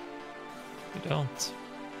 You don't.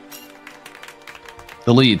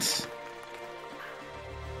 Delete.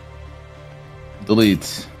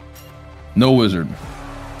 Delete. No wizard.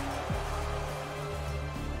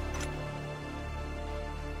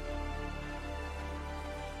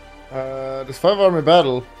 This 5 army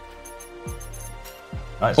battle.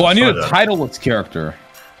 Nice. Oh, I need a that. titleless character.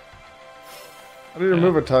 How do you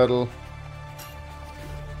remove a title?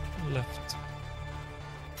 Left.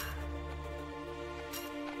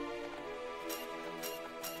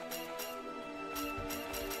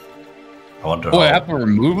 I wonder. Oh, I how, have to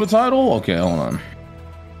remove a title? Okay, hold on.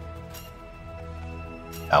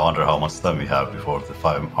 I wonder how much time we have before the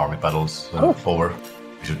 5 army battles over.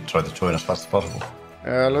 We should try to join as fast as possible.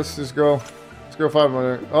 Yeah, let's just go. Let's go 5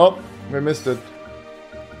 minutes. Oh, we missed it.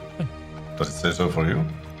 Does it say so for you?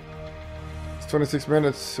 It's 26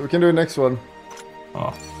 minutes. We can do the next one.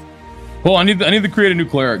 Oh, Well, I need to create a new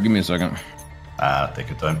cleric. Give me a second. take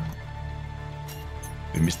your time.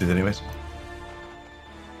 We missed it anyways.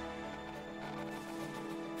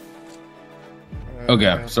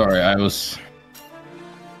 Okay, sorry. I was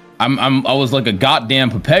like a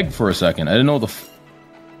goddamn peg for a second. I didn't know I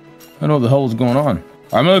don't know what the hell was going on.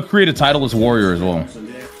 I'm gonna create a titleless warrior as well.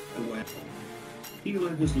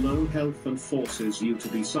 Healer has low health and forces you to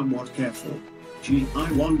be somewhat careful. Gee,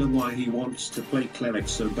 I wonder why he wants to play cleric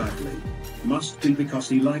so badly. Must be because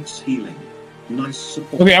he likes healing. Nice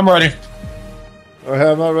support. Okay, I'm ready.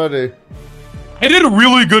 Okay, I'm not ready. I did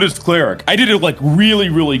really good as cleric. I did it like really,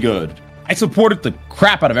 really good. I supported the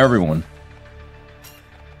crap out of everyone.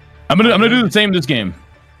 I'm gonna do the same this game.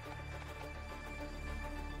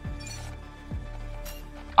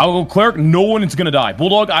 I'll go cleric. No one is gonna die.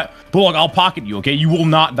 Bulldog, I'll pocket you. Okay, you will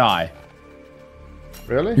not die.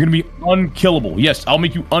 Really? You're gonna be unkillable. Yes, I'll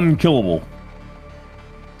make you unkillable.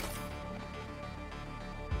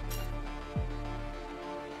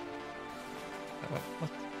 What?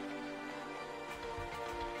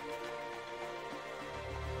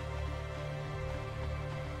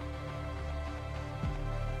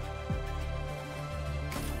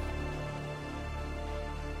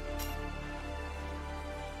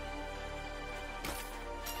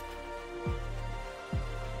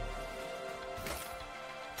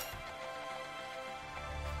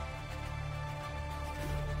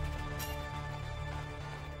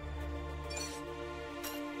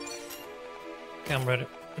 Okay, I'm ready.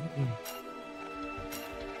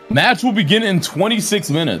 Match will begin in 26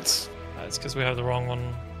 minutes. It's because we have the wrong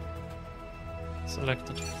one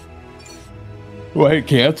selected. Wait,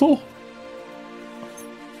 cancel?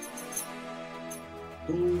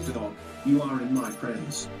 Bulldog, you are in my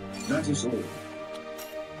praise. That is all.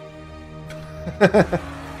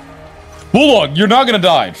 Bulldog, you're not gonna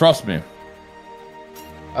die. Trust me.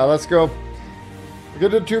 Let's go. We're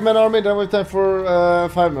gonna do 2-man army, then we have time for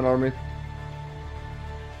 5-man army.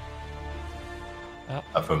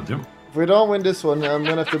 Affirmative. If we don't win this one, I'm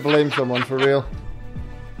gonna have to blame someone for real.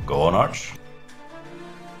 Go on, Arch.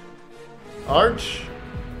 Arch?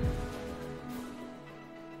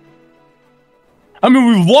 I mean,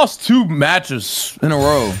 we've lost 2 matches in a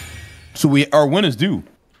row, so our win is due.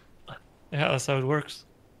 Yeah, that's how it works.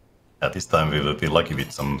 At this time, we will be lucky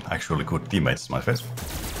with some actually good teammates, my friends.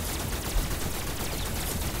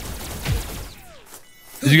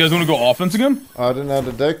 Did you guys want to go offense again? I didn't have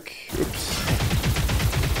the deck. Oops.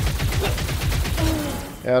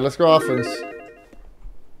 Yeah, let's go offense.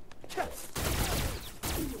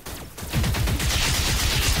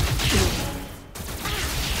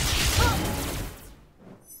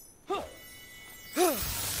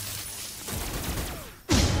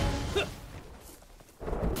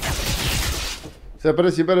 So,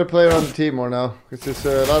 but you better play around the team more now, because there's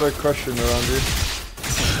a lot of crushing around you.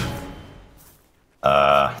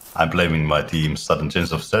 I'm blaming my team's sudden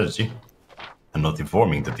change of strategy and not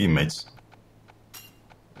informing the teammates.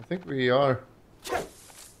 I think we are.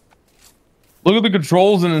 Look at the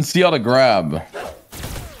controls and then see how to grab.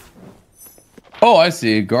 Oh, I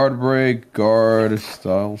see. Guard break, guard,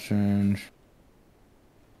 style change.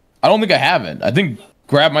 I don't think I have it. I think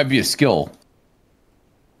grab might be a skill.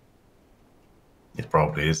 It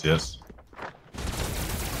probably is, yes.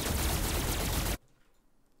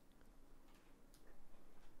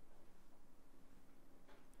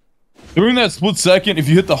 During that split second, if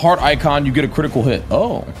you hit the heart icon, you get a critical hit.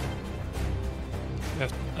 Oh. I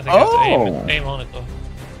think you have to aim on it though.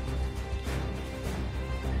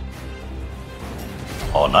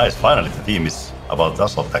 Oh, nice. Finally, the team is about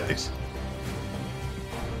assault tactics.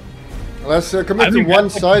 Let's commit to one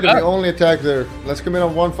side and we only attack there. Let's commit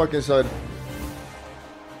on one fucking side.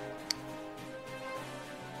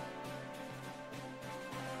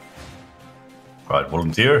 Right,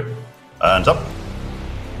 volunteer. Hands up.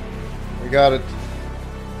 We got it.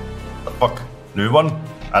 The fuck? New one.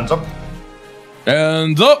 Hands up.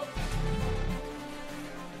 Hands up.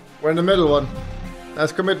 We're in the middle one.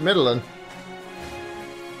 Let's commit middle then.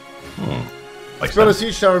 Like Let's go to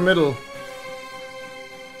siege tower middle.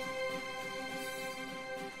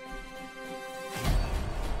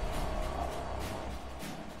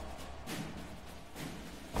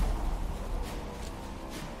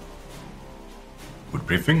 Good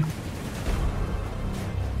briefing.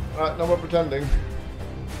 Alright, no more pretending.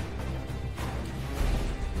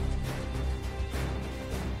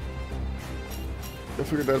 I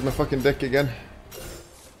figured out my fucking deck again.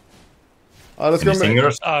 Alright, let's go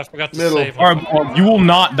Singers. Oh, I forgot to Middle. save. Alright, you will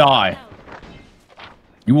not die.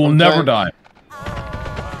 You will never die.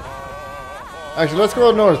 Actually, let's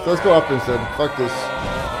go north. Let's go up instead. Fuck this.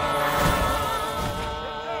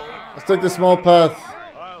 Let's take the small path.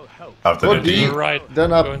 After Go the D, D. Right.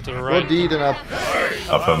 then up. Going to the Go right. D, then up.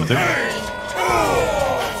 Affirmative.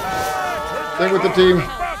 Stay with the team.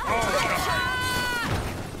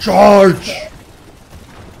 Charge!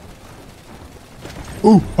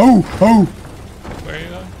 Oh, oh, oh. Where are you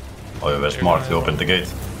going? Oh, you were smart. You opened the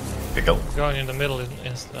gate. Pickle. Going in the middle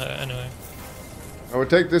anyway. And we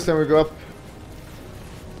take this and we go up.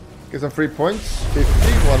 Get some free points. 50,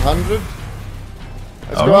 100.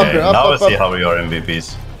 Let's go up Okay, here. Up, now up, I see up. how we are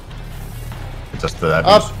MVPs. Just the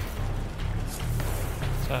Up. abuse.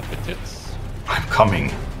 So happy tits. I'm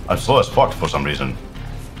coming. I'm slow as fuck for some reason.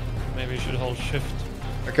 Maybe you should hold shift.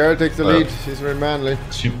 Lacari takes the lead. He's very manly.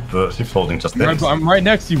 Ship's holding just this. I'm right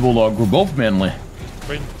next to you, Bulldog. We're both manly.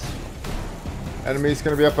 Sprint. Enemy's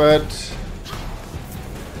gonna be up ahead.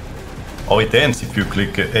 Oh, it ends if you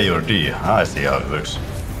click A or D. Ah, I see how it works.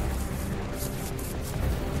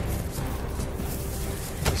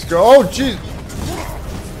 Let's go. Oh, jeez.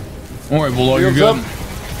 Alright, Bulldog, you're Shields good. up.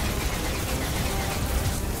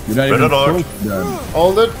 You're not even Predator. close to done.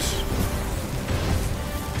 Hold it.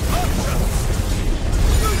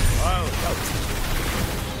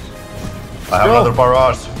 I have go. another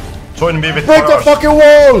barrage. Join me with Break the barrage. fucking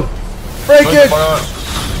wall! Break Join the it! barrage.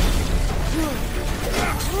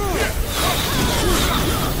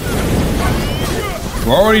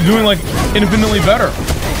 We're already doing like infinitely better.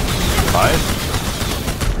 Nice.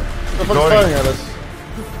 The fuck's firing at us?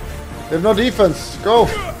 They have no defense. Go!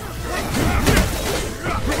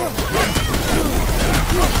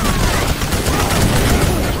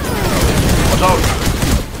 Watch out.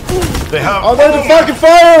 They have. Oh, they're the fucking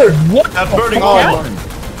fire! What? That's burning Oh, oil.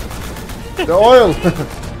 the oil!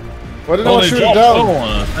 Why didn't I shoot it down?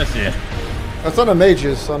 I see. That's on the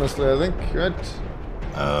mages, honestly, I think, right?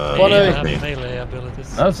 One You A. have melee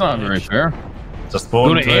abilities. That's not very fair. Just spawn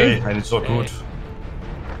Go to to A. A, and it's so good.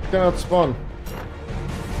 Cannot spawn.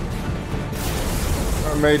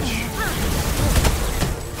 Our mage.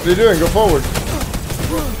 What are you doing? Go forward.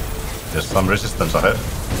 There's some resistance ahead.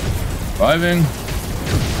 Driving.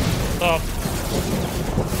 Stop.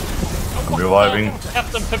 I'm reviving.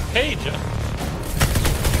 Captain Papaja.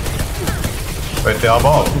 Wait, they are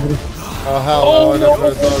above. Oh, hell no, I don't know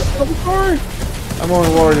what it's I'm sorry. I'm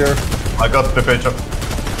on warrior. I got the page up.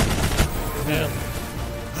 Yeah.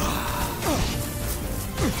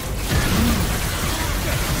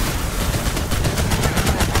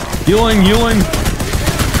 Healing.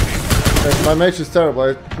 My mage is terrible.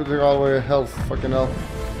 I put it all the way health. Fucking hell.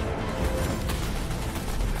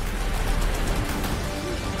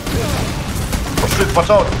 shit, watch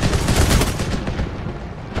out!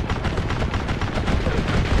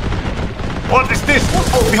 What is this?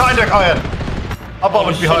 Oh, behind the iron! Above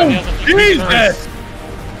and behind. Jesus!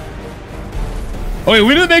 Okay,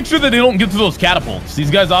 we need to make sure that they don't get to those catapults.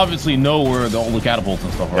 These guys obviously know where all the catapults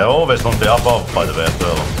and stuff are. Yeah, always on the above, by the way, as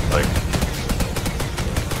well. Like,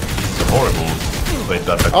 it's horrible. Wait,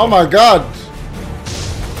 that. Oh my god!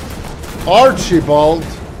 Archibald!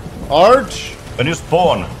 Arch! When you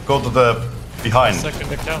spawn, go to the behind.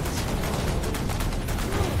 Second account.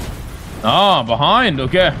 Ah, behind,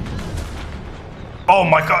 okay. Oh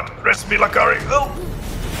my god, rest me, Lacari. Oh.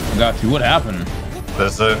 I got you. What happened?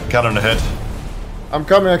 There's a cannon ahead. I'm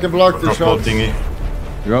coming, I can block this Crossbow shot. thingy.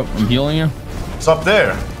 You're up. I'm healing you. It's up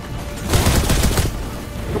there.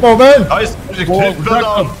 Come on, man! Nice. Whoa, Blow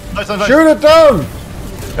down. Nice, nice, nice. Shoot it down!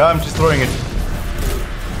 Yeah, I'm just throwing it.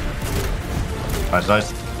 Nice,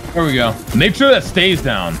 nice. There we go. Make sure that stays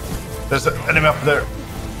down. There's an enemy up there.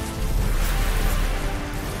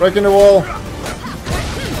 Breaking the wall.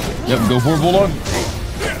 Yep, go for it, Bulldog.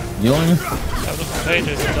 Healing you. Yeah, the page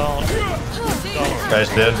is down. Guy's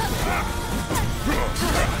dead.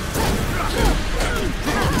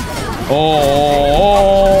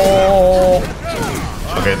 Oh.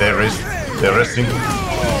 Okay, they're resting.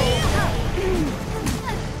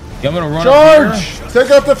 Yeah, I'm gonna run Charge! up here.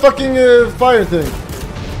 Take out the fucking fire thing.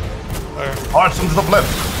 Arch on the top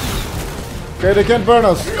left. Okay, they can't burn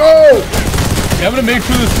us. Go! Yeah, I'm gonna make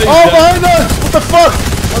sure this stays Oh, dead. behind us! What the fuck?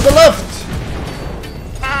 On the left!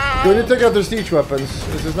 Okay, we need to take out their siege weapons.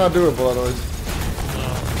 This is not doable otherwise.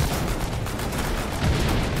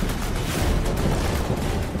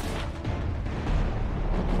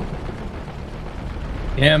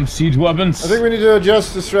 Damn, siege weapons. I think we need to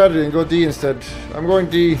adjust the strategy and go D instead. I'm going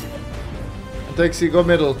D. Take C, go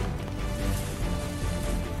middle.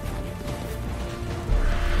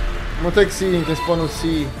 I'm gonna take C and can spawn on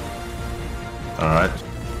C. Alright.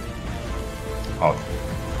 Oh,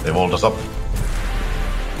 they walled us up.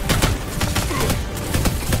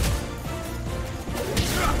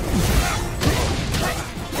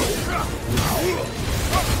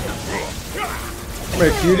 Come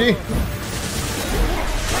here, cutie.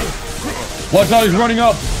 Watch out, he's running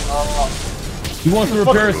up. He wants to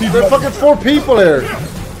repair a siege There are weapon. fucking 4 people here.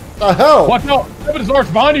 The hell? Watch out. Evidence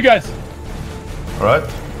arch behind you guys. Alright.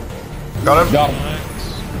 Got him. Got him.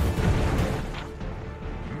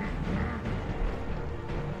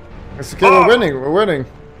 It's okay, we're winning, we're winning.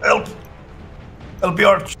 Help! Help me,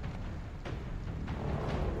 Arch.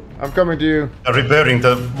 I'm coming to you. They're repairing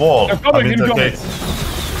the wall. They're coming, I mean the incoming. gate.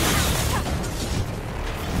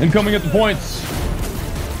 Incoming at the points.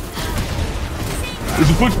 There's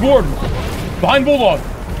a push forward. Behind Bulldog.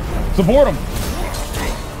 Support him.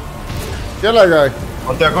 Get that guy.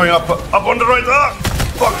 But they're going up on the right. Ah!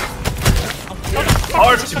 Fuck!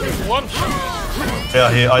 Arch! One shot. Yeah,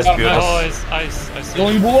 he ice Oh, speared us. it's ice. I see.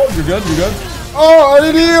 Healing Bulldog. You're good. You're good. Oh, I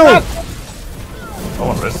need heal!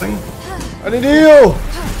 Someone resting. I need heal!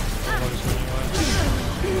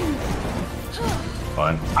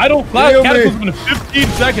 Fine. I don't flash Heal me. cataclysm in 15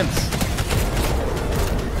 seconds.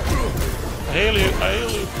 I heal you. I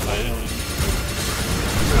heal you. I heal you.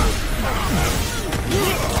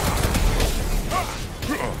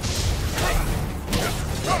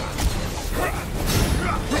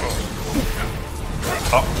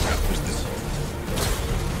 Oh, who's this?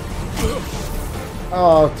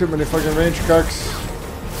 Oh, too many fucking range cucks.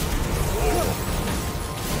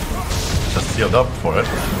 Just sealed up for it.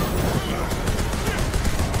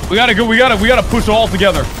 We gotta go. We gotta push all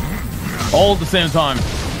together. All at the same time.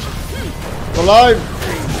 Alive!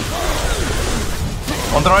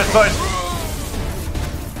 On the right side.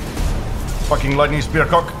 Fucking lightning spear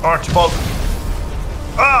cock. Archibald.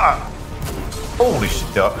 Ah! Holy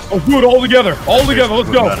shit, yeah. Oh, good. All together. All together. Let's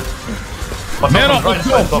go. But Man not up. on the Let's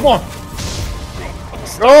right go. side, Come though. on.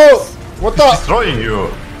 Oh! What the? Destroying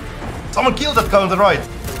you. Someone killed that guy on the right.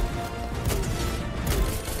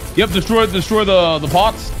 Yep. Destroy the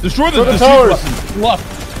pots. Destroy the the siege towers. weapons. Left.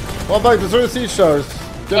 Fall back, destroy the siege towers.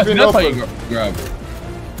 Can't be That's how you open. grab.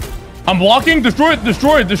 I'm blocking. Destroy the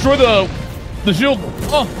shield.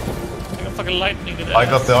 Oh. I got fucking lightning to the I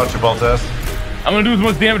got the Archibald ass. I'm gonna do as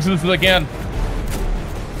much damage to this as I can.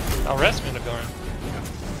 Now rest me in the car.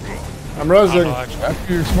 I'm rosing. Oh, actually.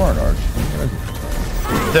 After you're smart, Arch.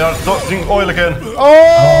 They are tossing oil again.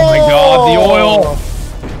 Oh my god, the oil.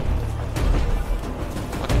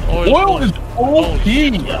 Oil is OP.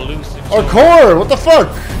 Our core, what the fuck?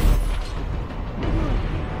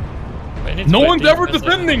 No one's ever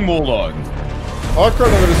defending Bulldog. Our core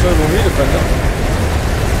never decided when we defend it.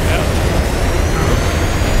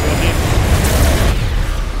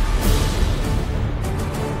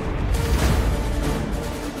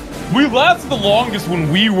 lasted the longest when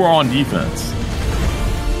we were on defense.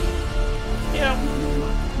 Yeah.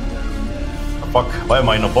 Fuck, why am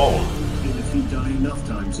I in a bowl? And if you die enough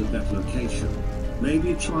times at that location,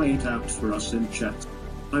 maybe try it out for us in chat.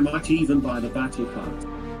 I might even buy the battle pass.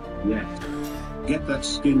 Yeah. Get that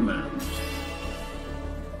skin, man.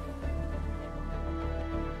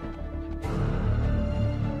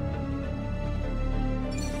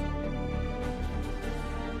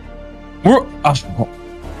 We're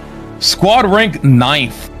squad rank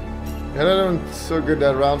 9th. Yeah, that went so good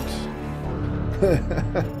that round.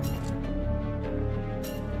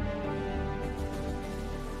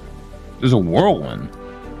 There's a whirlwind.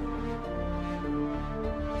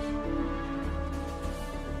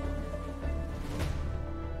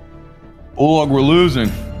 Bulldog, we're losing.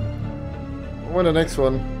 We'll win the next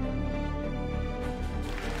one.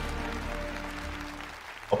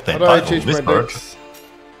 Obtain How do I title, change my Whisper. decks?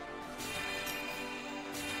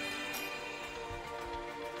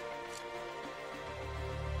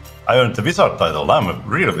 I earned the wizard title. I'm a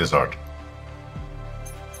real wizard.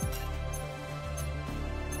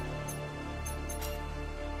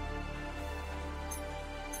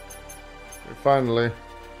 Finally.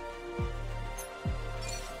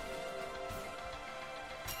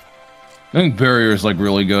 I think barrier is like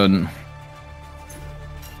really good.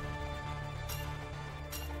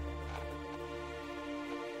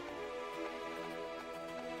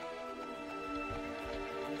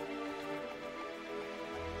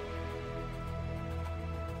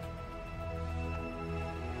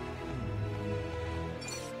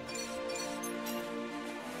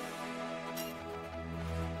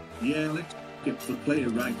 Yeah, let's skip the player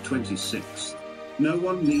rank 26. No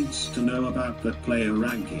one needs to know about that player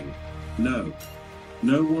ranking. No.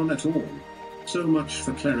 No one at all. So much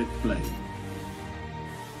for cleric blame.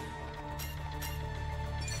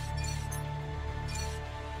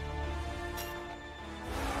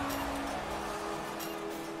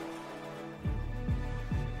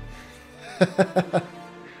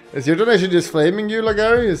 Is your donation just flaming you,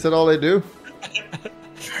 Lacari? Is that all they do?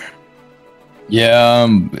 Yeah,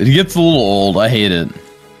 it gets a little old. I hate it.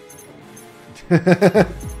 It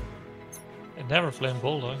never flamed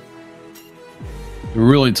Bulldog. They're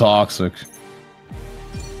really toxic.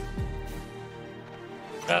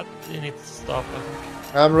 That you need to stop, I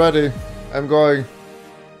think. I'm ready. I'm going.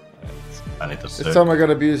 I need to This save. time I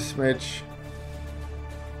gotta abuse mage.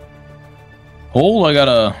 Hold, I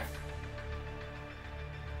gotta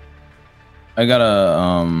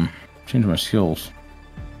change my skills.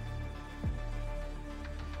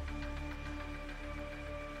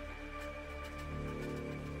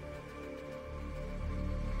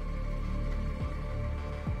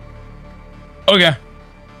 Okay.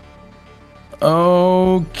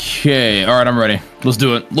 Okay. All right, I'm ready. Let's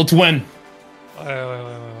do it. Let's win.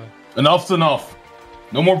 Wait. Enough's enough.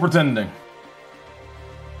 No more pretending.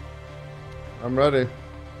 I'm ready.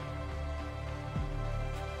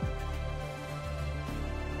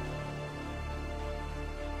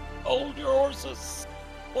 Hold your horses.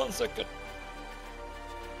 1 second.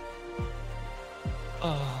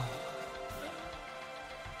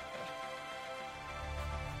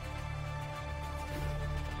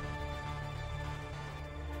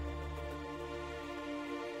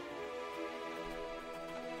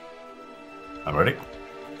 I'm ready.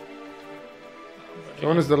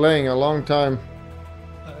 Someone is delaying a long time.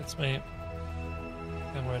 It's me.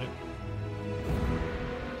 I'm ready.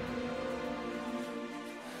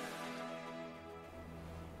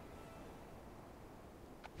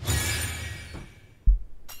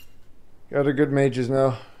 Got a good mages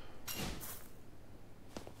now.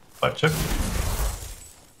 5 check.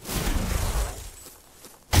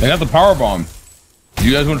 They got the power bomb. Do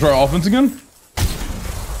you guys want to try offense again?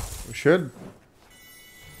 We should.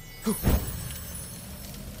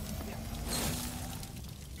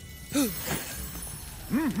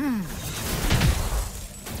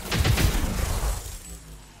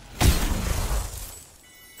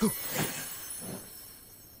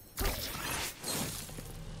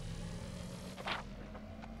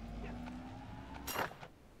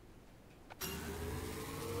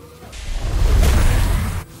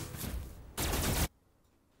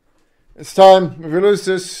 It's time. If we lose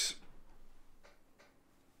this,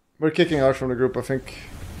 we're kicking out from the group, I think.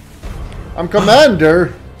 I'm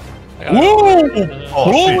commander! Whoa!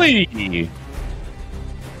 Oh, Holy! Aye,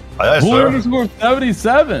 aye, Holy sir. score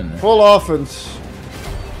 77. Full offense.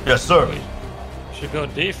 Yes, sir. You should go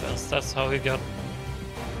defense. That's how he did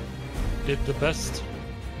the best.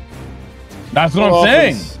 That's what Full I'm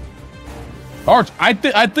saying. offense. Arch, I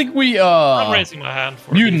think we I'm raising my hand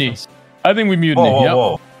for mutiny. defense. I think we mutiny. Whoa, whoa, Yep.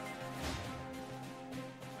 whoa.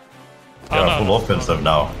 They are full offensive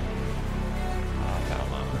now.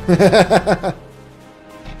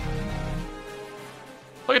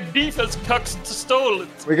 Look at defense cucks stole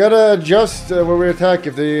it. We gotta adjust where we attack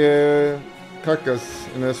if they cuck us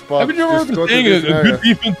in a spot. Haven't you ever heard the saying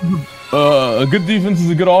a good defense is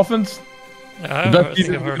a good offense? Yeah, The best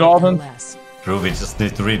defense is a good offense? True, we just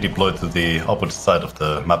need to redeploy to the opposite side of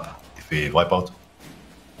the map if we wipe out.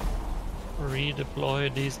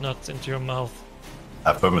 Redeploy these nuts into your mouth.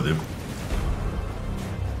 Affirmative.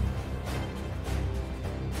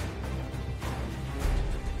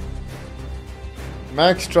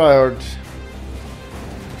 Max tryhard.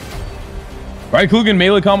 Right click and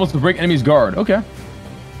melee combos to break enemy's guard. Okay.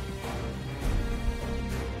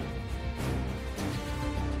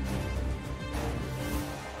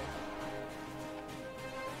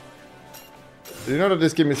 Do you know that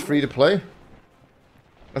this game is free to play?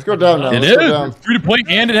 Let's go down now. It Let's is. go down. It's free to play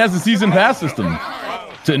and it has a season pass system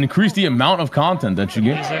to increase the amount of content that you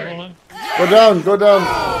get. Go down, go down.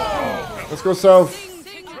 Let's go south.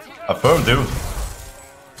 Affirmative.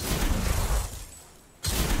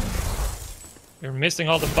 You're missing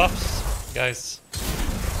all the buffs, guys.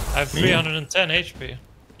 I have 310 HP.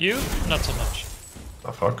 You? Not so much.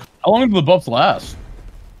 The fuck? How long do the buffs last?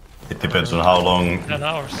 It depends on how long, 10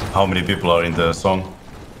 hours. how many people are in the song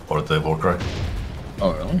or the war cry.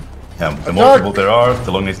 Oh, really? Yeah, the more people there are,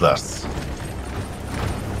 the longer it lasts.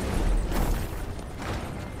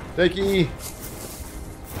 Take E.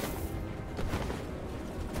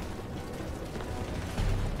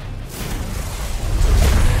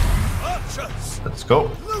 Let's go.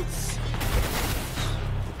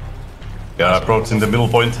 We are approaching the middle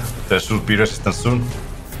point. There should be resistance soon.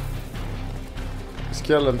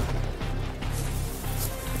 Skeleton.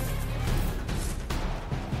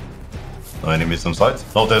 No enemies on sight.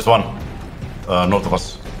 No, there's one. North of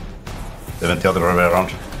us. They went the other way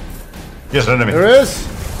around. Yes, an enemy. There is.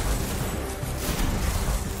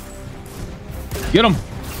 Get him.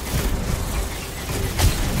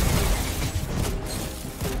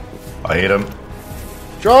 I hit him.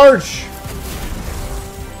 Charge!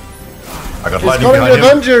 I got He's lightning coming behind the him.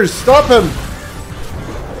 Avengers! Stop him!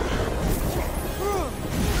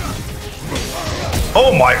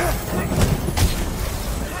 Oh my!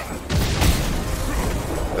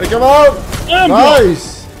 Take him out!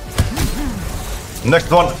 Nice!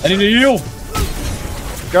 Next one. I need to heal.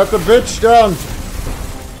 Got the bitch down.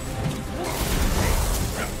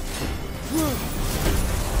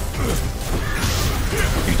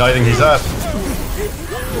 Igniting his ass.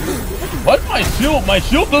 What's my shield? My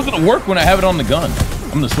shield doesn't work when I have it on the gun.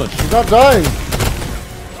 I'm gonna switch. He's not dying.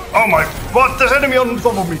 Oh my! What? There's enemy on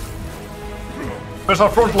top of me. Where's our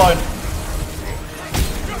front line?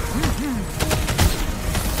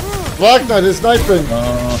 Black Knight is sniping.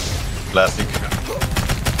 Classic.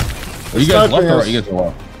 Are you guys left sniping or us. right? You guys are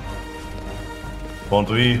left. Want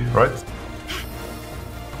to be right?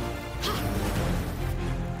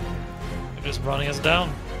 You're just running us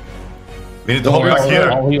down. We need to hold back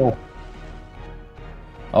here. I'll heal.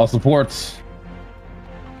 I'll support.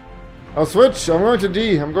 I'll switch. I'm going to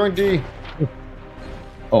D. I'm going D.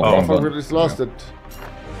 Oh, I wrong thought we button. just lost it.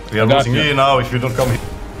 We are got losing you. E now if you don't come here.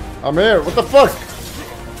 I'm here. What the fuck?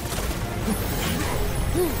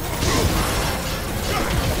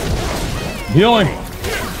 Healing.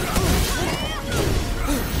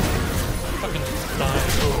 Fucking die.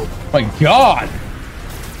 My God.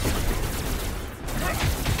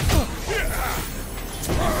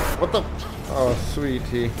 What the? Oh,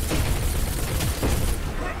 sweetie.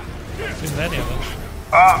 Too many of them.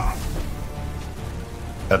 Ah!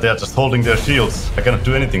 Yeah, they are just holding their shields. I cannot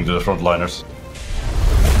do anything to the frontliners.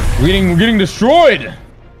 We're getting destroyed.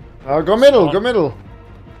 Go middle. Go middle.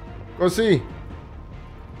 Go C.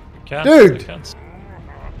 Can't, Dude! you can't.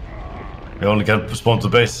 We only can spawn to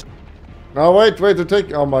base. No, wait. To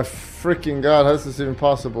take. Oh my freaking god! How's this even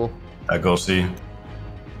possible? I go see.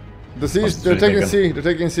 The C. What's They're the taking taken? C. They're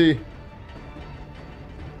taking C.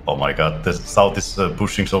 Oh my god, the south is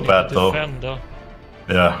pushing so bad though. Defend, though.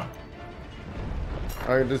 Yeah.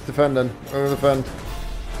 I just defend then. I'm gonna defend.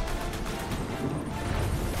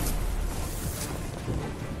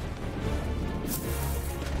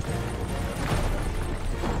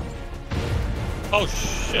 Oh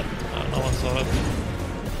shit! No one saw it.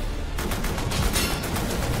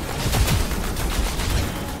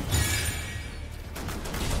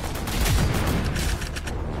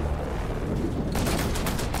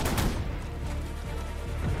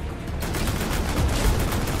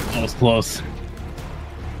 That was close.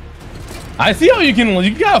 I see how you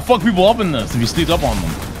gotta fuck people up in this if you sneak up on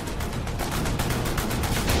them.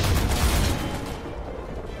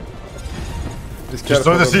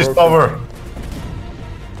 Destroy the Seas Tower.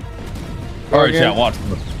 Alright, chat, watch.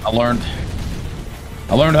 I learned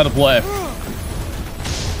how to play.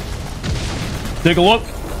 Take a look.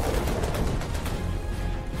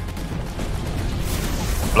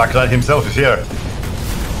 Black Knight himself is here.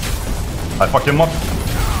 I fuck him up.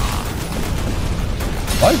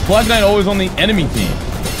 Why is Black Knight always on the enemy team?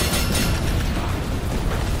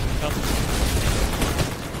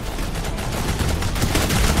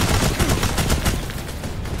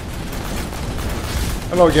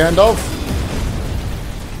 Hello, Gandalf.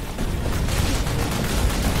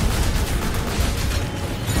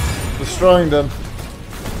 Destroying them.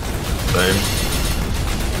 Same.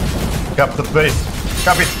 Cap the base.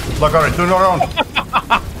 Cap it. Lacari, turn around.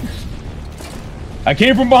 I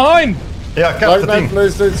came from behind. Yeah, cap Black the Knight thing.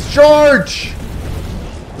 places. Charge!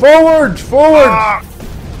 Forward! Forward! Ah!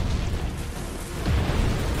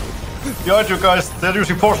 Behind you guys, they're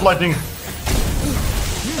using force lightning.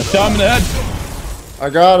 I shot him in the head. I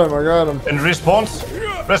got him, I got him. In response,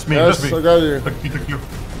 rest me, Yes, rest me. I got you. Thank you.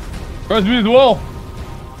 Press me as well.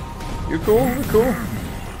 You cool? You cool?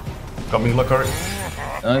 Coming, Lacari.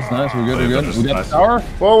 Nice, we're good, we're good. We got Nice. the tower.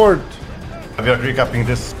 Forward! We are recapping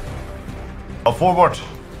this. Oh, forward.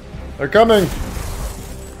 They're coming!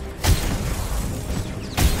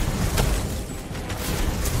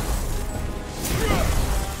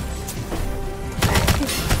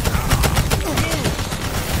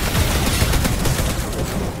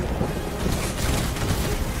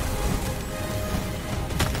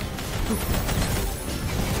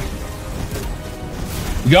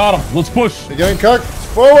 We got him. Let's push. They're getting cooked!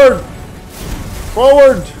 Forward!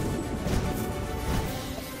 Forward!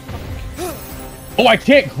 Oh, I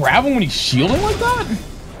can't grab him when he's shielding like that?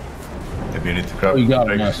 Maybe you need to grab. Oh, you got him,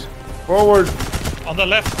 break. nice. Forward! On the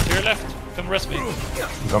left, to your left. Come rest me.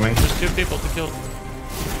 Coming. There's 2 people to kill.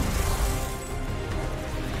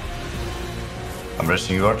 I'm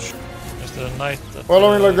resting you, Arch. There's the knight. That,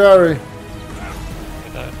 Following Lacari.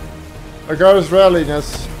 he died. Lacari's rallying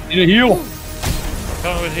us. Need a heal.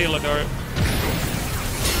 Coming with heal, Lacari.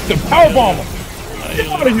 The power bomb him. Get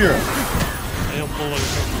out of here. He'll pull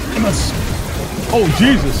it. MS. Oh,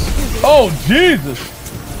 Jesus. Oh, Jesus.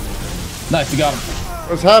 Nice, you got him.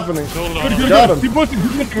 What's happening? Hold Good, on. good, Got good. him. Keep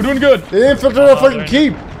pushing, we're doing good. The infiltrator fucking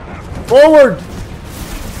keep! Forward!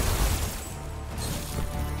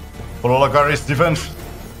 Follow Lacari's defense.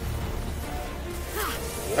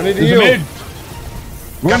 I need to There's a heal. mid.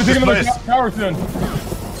 We're gonna Cap take this another place. tower soon.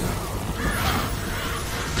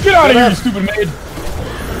 Get out of here, you stupid maid.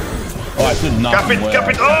 Oh, I should not. Cap it, cap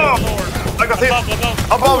it. Oh! I got hit.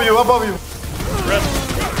 Above you.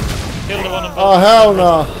 Rest. Kill the one above. Oh hell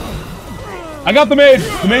no. I got the mage.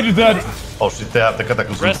 The mage is dead. Oh shit, they have the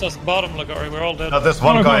cataclysm. Rest us bottom, Lacari. We're all dead. Now there's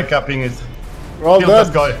one Come on, guy come on. capping it. We're all Kill dead.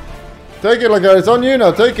 that guy. Take it, Lacari. It's on you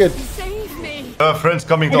now. Take it. Save me! Friends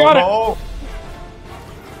coming We down. got it. Oh!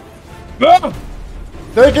 Ah,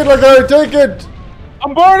 Take it, Lacari. Take it.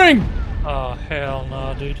 I'm burning. Oh, hell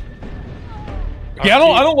no, dude. Yeah,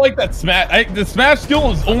 I don't like that smash. The smash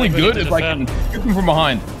skill is only think we good need to if I can hit them from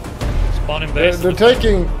behind. Spawning They're, base. they're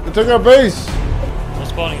taking our base. I'm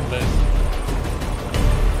spawning in base.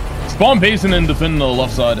 Spawn base and then defend the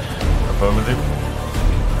left side. Affirmative.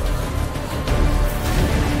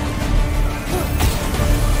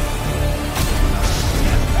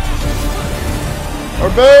 Our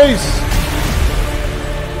base.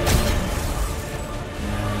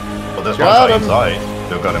 But there's Got one guy him. inside.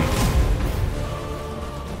 Still got him.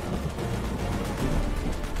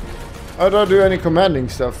 How do I do any commanding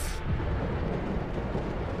stuff?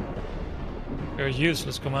 You're a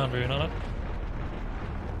useless commander, you know that?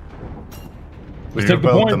 We take the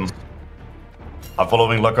repelled point. them. I'm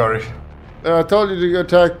following Lacari. I told you to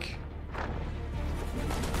attack.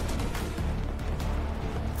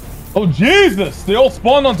 Oh, Jesus. They all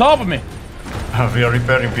spawned on top of me. We are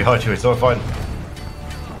repairing behind you. It's all fine.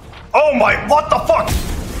 Oh my! What the fuck?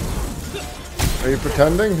 Are you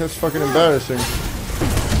pretending? That's fucking embarrassing.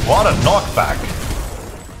 What a knockback!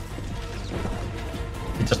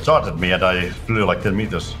 He just charged me and I flew like 10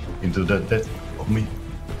 meters into the death of me.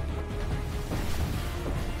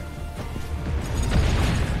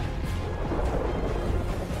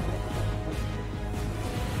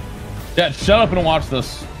 Dad, shut up and watch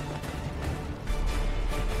this.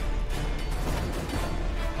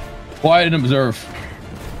 Quiet and observe.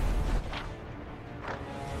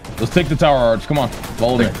 Let's take the tower, Arch. Come on.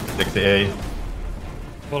 Follow me. Take the A.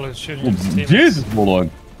 Bullet shooting Oh, at his teammates. Jesus, Bulldog.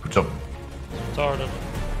 Good job. Started.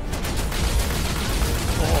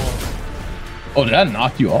 Oh, Oh, did that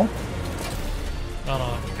knock you off?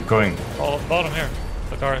 no. Keep going. Oh, bottom here.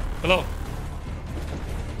 Lacari. Below.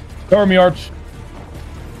 Cover me, Arch.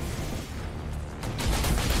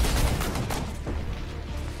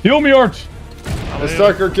 Heal me, Arch. The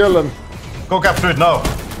sucker killed him. Go capture it now.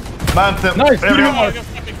 Man, Nice, area. good Arch.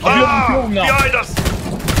 I'll be able to kill him now. Behind us.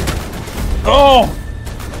 Oh!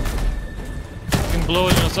 Fucking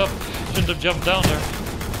blowing us up. Shouldn't have jumped down there.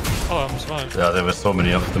 Oh, I'm smart. Yeah, there were so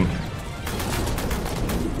many of them.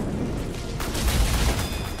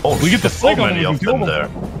 Oh, We get the there's so flag on many them, we of can kill them there.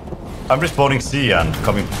 I'm respawning C and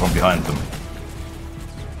coming from behind them.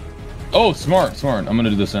 Oh, smart, smart. I'm gonna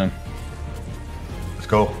do the same. Let's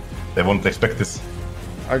go. They won't expect this.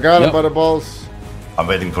 I got him Yep. by the balls. I'm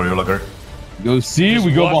waiting for you, Lacari. Go C, Just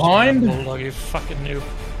we go watch behind. that bulldog, you fucking noob.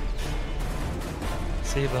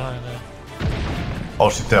 See behind there. Oh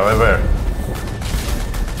shit, they're everywhere.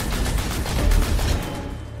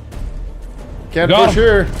 Can't Got push him.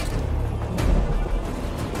 here.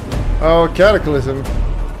 Oh, Cataclysm.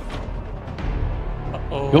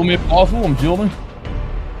 Uh-oh. Kill me if possible, I'm shielding.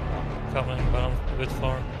 Coming, but I'm a bit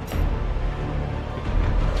far.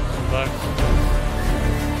 I'm back.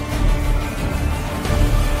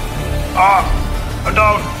 Ah! I'm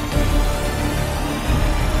down!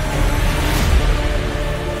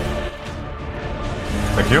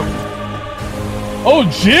 Thank you. Oh,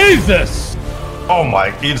 Jesus! Oh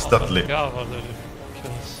my, instantly. God, what did it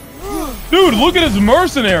kills? Dude, look at his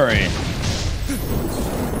mercenary!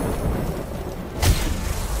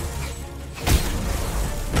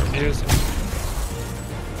 Use it.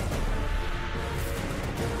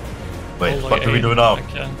 Wait, Bulldog what do we aim. do now? I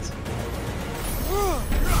can't.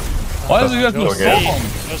 Why does he have to Go Okay. C.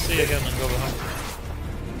 song? Go C again and go behind.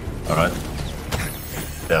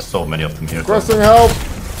 Alright. There are so many of them here. Requesting help.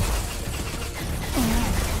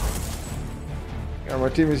 Yeah, my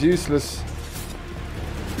team is useless.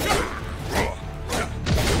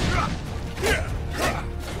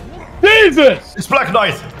 Jesus! It's Black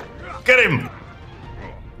Knight! Get him!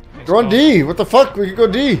 Go on D. What the fuck? We can go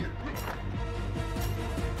D.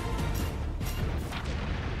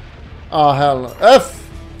 Oh, hell no. F.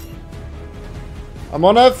 I'm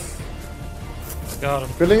on F. Got him.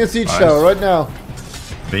 Building a siege Nice. tower right now.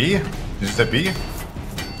 B? Did you say B?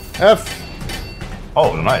 F.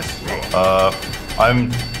 Oh, nice. I'm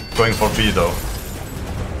going for B though.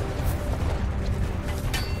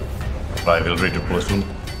 I will redeploy soon.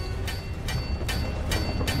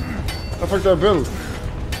 The fuck did I build?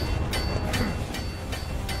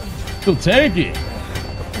 Still tanky.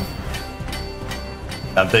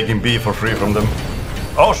 I'm taking B for free from them.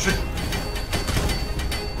 Oh shit!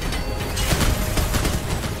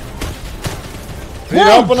 Need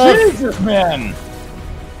help on F. Jesus, man!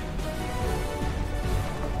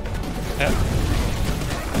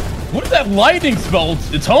 What is that lightning spell?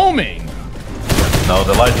 It's homing! Now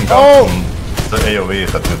the lighting Oh! comes from the AoE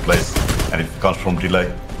that we place, and it comes from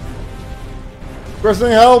delay.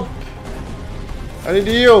 Requesting help. I need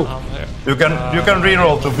to heal. I'm here. You can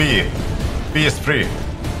reroll to B. B is free.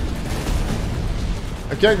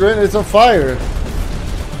 I can't go in. It's on fire.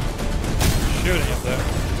 Shooting up there.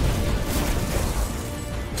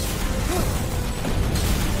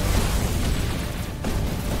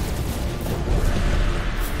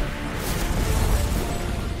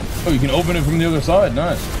 Oh, you can open it from the other side.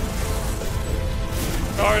 Nice.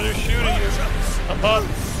 Car, they're shooting you. I'm on.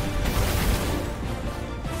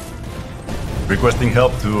 Requesting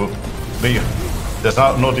help to B. There's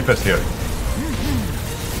no defense here.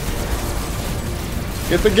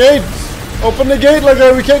 Get the gate. Open the gate like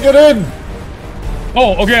that. We can't get in.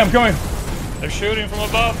 Oh, okay, I'm coming. They're shooting from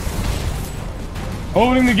above.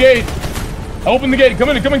 Opening the gate. Open the gate. Come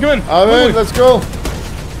in, come in, come in. I'm in. Quickly. Let's go.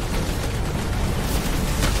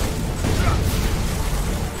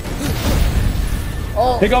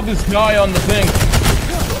 Oh. Pick up this guy on the thing.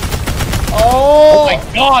 Oh. Oh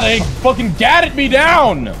my god, they fucking gatted me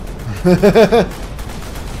down!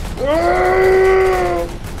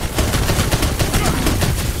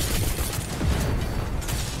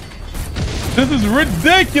 This is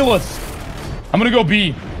ridiculous! I'm gonna go B.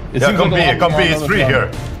 It Yeah, seems come like a B, lot come more B, on it's the free other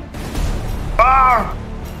here. Ah!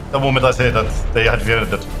 The moment I say that, they had feared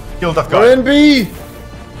that. Kill that We're guy. in B. side.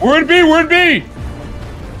 We're in B, we're in B!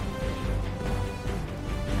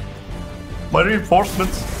 My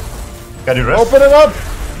reinforcements. Can you rest? Open it up.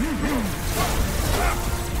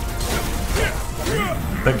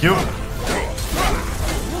 Thank you.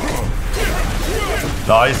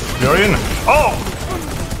 Nice, you're in. Oh!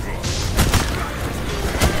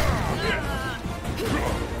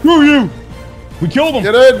 Screw you! We killed him!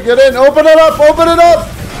 Get in. Get in. Open it up. Open it up.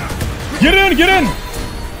 Get in, get in!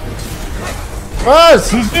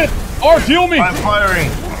 Fast. This is it! Arch, heal me! I'm firing.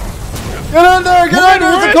 Get in there. Get in.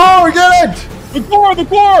 There's the core. Get it. The core, the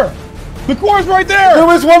core! The core's right there! Give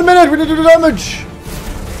us 1 minute. We need to do damage.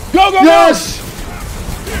 Go, go, Yes. go!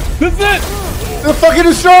 This is it! They're fucking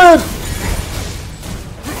destroyed!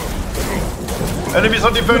 Enemies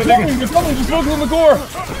are defending! They're coming, just focus on the core!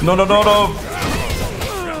 No, no, no, no!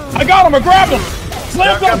 I got him, I grabbed him!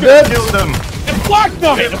 Slam Yeah, dunk can him! kill them! It's Black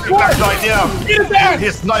Knight! Of Black course! Knight, yeah! Get his ass!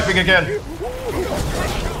 He's sniping again!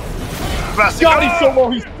 Classic. God, he's so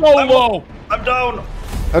low, he's so low! I'm down!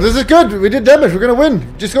 Oh, this is good. We did damage. We're gonna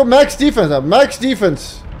win. Just go max defense now. Max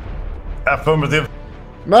defense. Affirmative.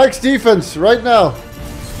 Max defense right now.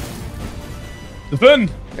 Defend!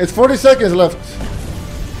 It's 40 seconds left.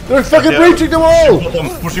 They're fucking Yeah. breaching the wall.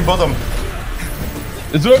 Pushing bottom.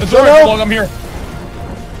 It's no. alright, Bulldog, I'm here.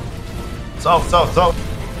 South, south, south.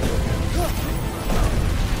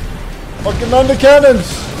 Fucking man the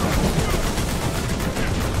cannons.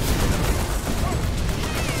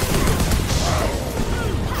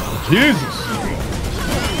 Jesus.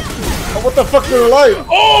 Oh, what the fuck? They're alive.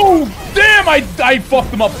 Oh, damn, I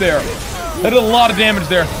fucked him up there. That did a lot of damage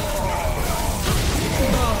there.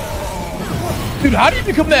 Dude, how do you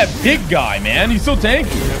become that big guy, man? He's so tanky.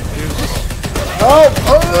 Oh,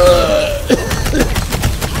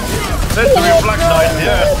 Send to your Black Knight,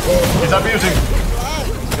 yeah. He's abusing.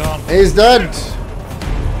 he's dead.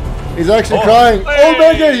 He's actually crying. Oh,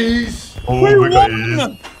 mega he's. Oh, We my God.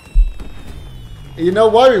 won! You know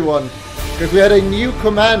why we won? Because we had a new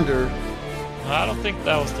commander. I don't think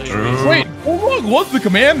that was the True. reason. Wait, Bulldog was the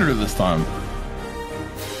commander this time.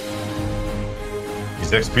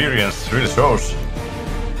 His experience really shows.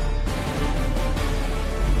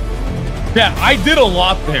 Yeah, I did a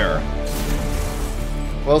lot there.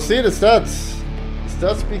 Well, see the stats. The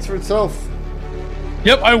stats speaks for itself.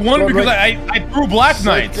 Yep, I won Well, because right. I threw Black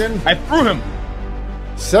Knight. Second. I threw him.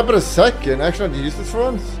 7 a second. Actually, I used this for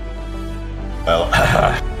once. Well,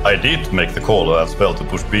 I did make the call as well to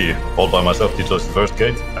push B all by myself. He chose the first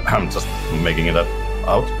gate. I'm just making it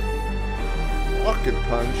out. Fucking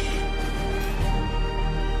punch.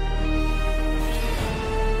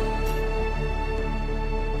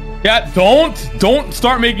 Yeah, don't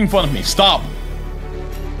start making fun of me. Stop.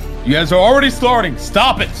 You guys are already starting.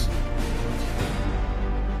 Stop it.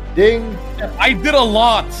 Ding. I did a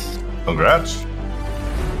lot. Congrats.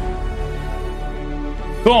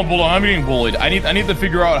 Come on, Bulldog. I'm getting bullied. I need to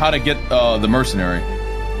figure out how to get the mercenary.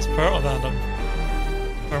 It's permaban them.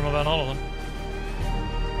 Permaban all of them.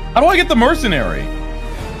 How do I get the mercenary? I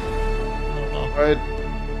don't know.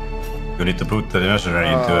 Right. You need to put the mercenary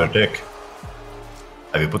into a deck.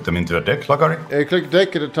 Have you put them into a deck, Lacari? Yeah, click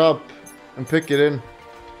deck at the top and pick it in.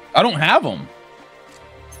 I don't have them.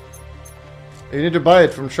 You need to buy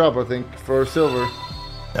it from shop, I think, for silver.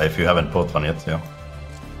 Yeah, if you haven't bought one yet, yeah.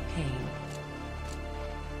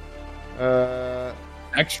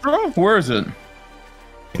 Extra? Where is it?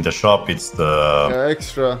 In the shop, it's the... Yeah,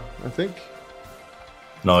 extra, I think.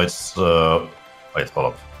 No, it's... Wait,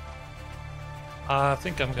 hold up. I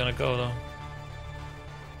think I'm gonna go though.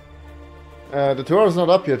 The tour is not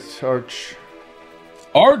up yet, Arch.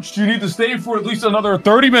 Arch, you need to stay for at least another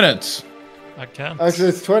 30 minutes. I can't. Actually,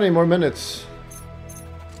 it's 20 more minutes.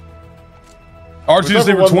 Arch, you need to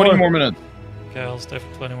stay for One 20 more. more minutes. Okay, I'll stay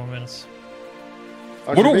for 20 more minutes.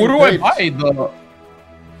 Arch, What you're do being I paid. buy?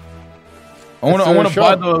 I want It's to a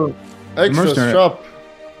buy shop. the Extra mercenary. shop.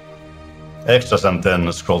 Extras and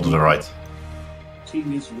then scroll to the right.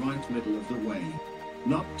 Team is right middle of the way.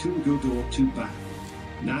 Not too good or too bad.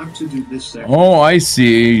 Now to do this second. Oh, I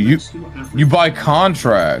see. You Let's do average. you buy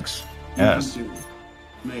contracts. You can Yes. do.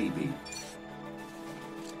 Maybe.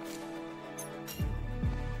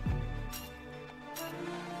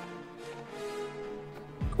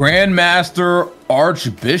 Grandmaster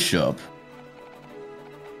Archbishop.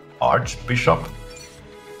 Archbishop.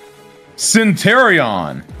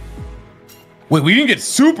 Centurion. Wait, we didn't get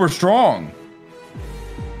super strong.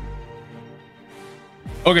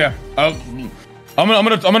 Okay, I'm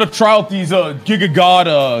gonna try out these Giga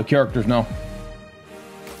God characters now.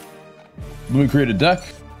 Let me create a deck.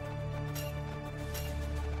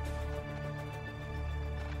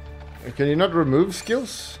 Can you not remove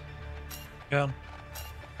skills? Yeah.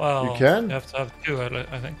 Well, You can? You have to have two,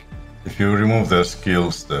 I think. If you remove the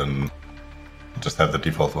skills, then just have the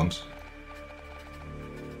default ones.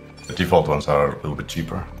 The default ones are a little bit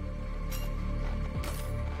cheaper.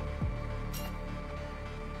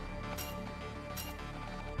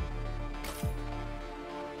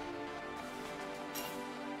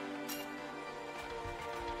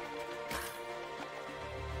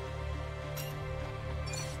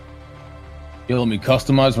 Okay, let me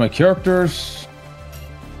customize my characters.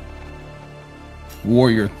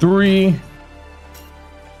 Warrior 3.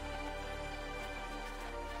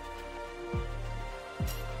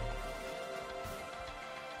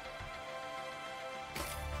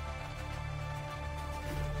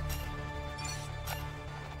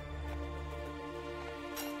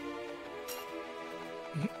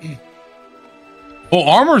 Well,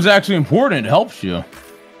 armor is actually important. It helps you.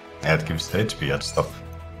 Yeah, it gives HP and stuff.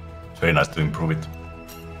 It's very nice to improve it.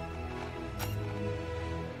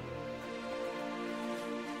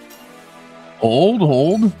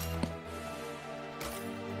 Hold.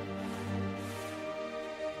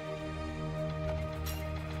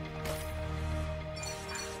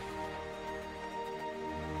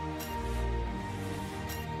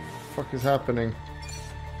 What is happening?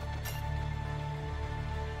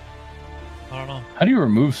 I don't know. How do you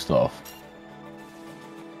remove stuff?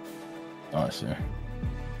 Oh, I see.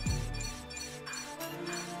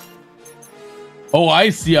 Oh, I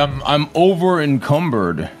see. I'm over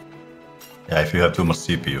encumbered. Yeah, if you have too much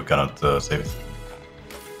CP, you cannot save it.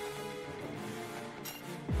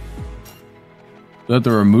 You have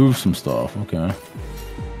to remove some stuff. Okay.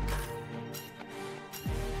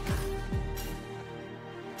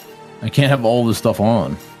 I can't have all this stuff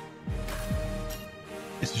on.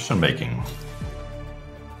 Decision making.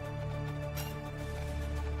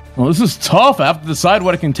 Well, this is tough. I have to decide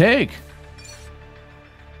what I can take.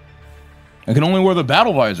 I can only wear the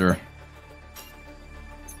battle visor.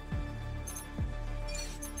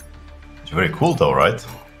 It's very cool though, right?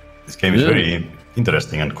 This game is very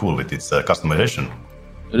interesting and cool with its customization.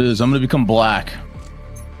 It is. I'm going to become black.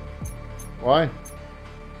 Why?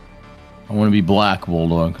 I want to be black,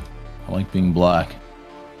 Bulldog. I like being black.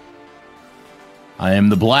 I am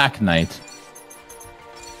the Black Knight.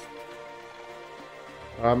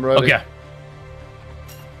 I'm ready. Okay.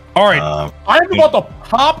 All right. I'm about to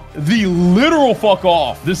pop the literal fuck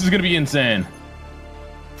off. This is going to be insane.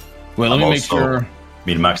 Wait, let me make sure.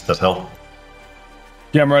 Min-maxed as hell.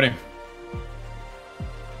 Yeah, I'm ready.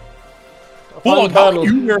 Bulldog, how can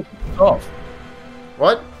you wear stuff?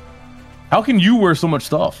 What? How can you wear so much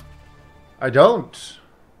stuff? I don't.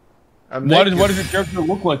 Why does your character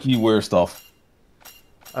look like he wears stuff?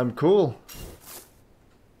 I'm cool.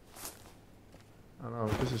 Oh no,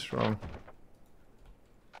 this is wrong.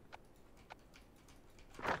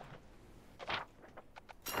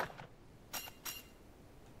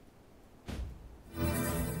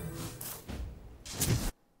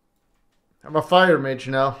 I'm a fire mage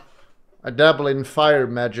now. I dabble in fire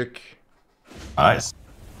magic. Nice.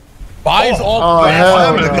 Buys all I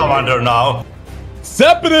am the commander now.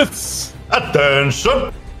 Separatists!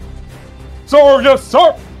 Attention! Sir, yes,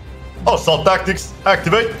 sir! Assault tactics,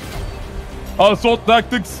 activate! Assault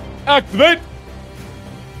tactics, activate!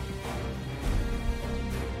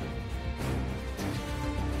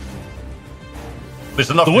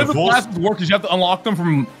 Listen up, the way the classes work is you have to unlock them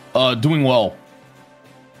from doing well.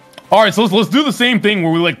 Alright, so let's do the same thing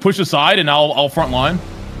where we like push aside and I'll front line.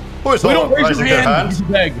 We don't raise your hand.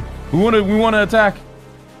 We wanna attack.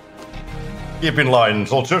 Keep in line,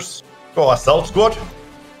 soldiers. Go assault squad.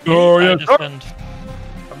 Oh yeah. I'm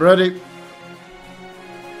ready.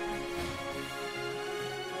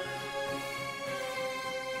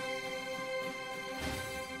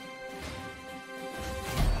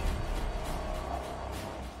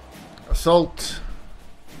 Assault.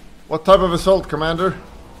 What type of assault, Commander?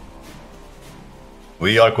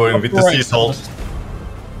 We are going with the sea salt.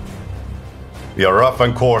 We are rough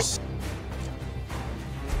and coarse.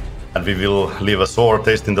 And we will leave a sour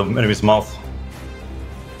taste in the enemy's mouth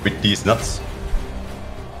with these nuts.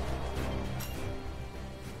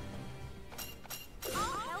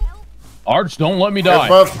 Arch, don't let me die.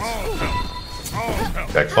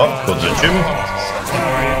 Back up, go to the gym. You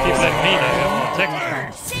keep letting me die.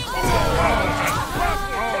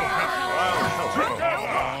 Protect.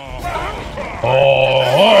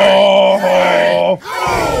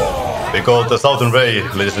 We go to Southern Way,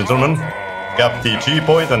 ladies and gentlemen. Cap the G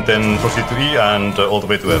point and then proceed to E and all the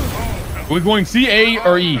way to F. We're going C, A,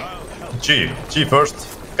 or E? G. G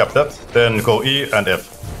first, cap that, then go E and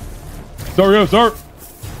F. Sir, yes, sir.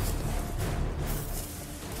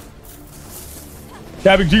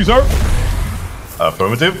 Capping G, sir.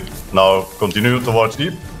 Affirmative. Now continue towards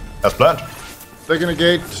E, as planned. Taking a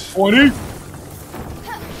gate. Point E.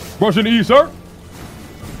 Russian E, sir.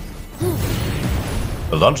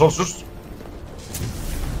 Well done, soldiers.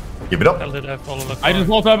 Keep it up. I just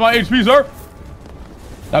lost my HP, sir.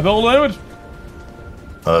 That fell damage.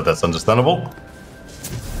 That's understandable.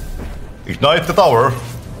 Ignite the tower.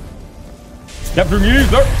 Capturing E,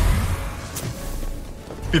 sir.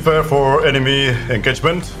 Prepare for enemy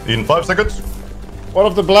engagement in 5 seconds. What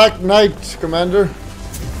of the Black Knight, Commander?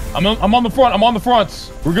 I'm on the front. I'm on the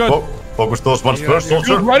fronts. We're good. Focus those ones first, soldier.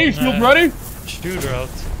 Shield ready. Shield ready. Shooter out.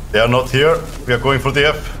 They are not here. We are going for the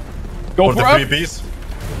F. Go for the F. 3 Bs.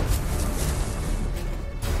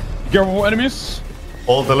 Careful enemies.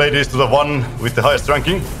 All the ladies to the one with the highest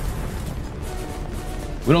ranking.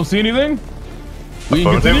 We don't see anything? We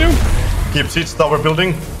can continue? Keep siege tower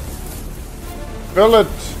building. Build it.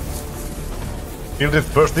 Build it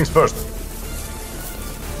first things first.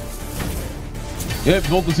 Yep,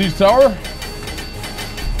 built the siege tower.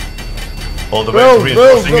 All the way to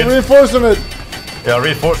reinforcing it. Reinforcing it. Yeah,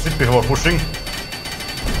 reinforce it before pushing.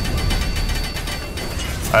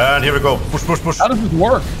 And here we go. Push, push, push. How does this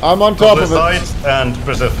work? I'm on top of it. Sides and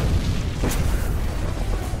press F.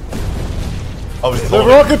 Oh, it's The loading.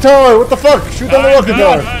 rocket tower. What the fuck? Shoot down the rocket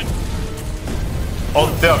tower. Oh,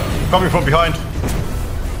 they're coming from behind.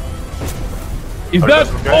 Is Are that?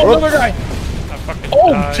 you guys okay? Oh, another guy. I fucking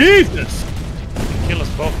Oh, died. Jesus. Kill us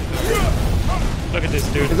both. Look at this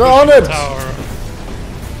dude. He's on pushing it. the tower.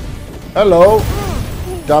 Hello.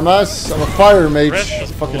 Dumbass. I'm a fire mage. Rest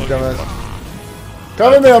us, Fucking boy. dumbass.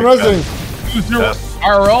 Cover me, I'm resting. Use your Yes.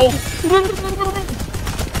 IRL.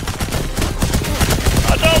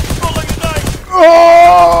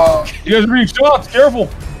 Oh! You guys are being shots. Careful.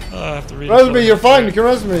 I have to read Res me, you're fine. You can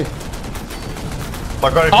res me.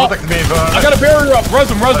 Lacari, Oh. protect me. I got a barrier up. Res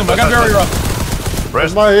him. I got a barrier up.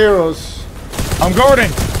 Rest. My heroes. I'm guarding.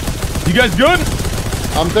 You guys good?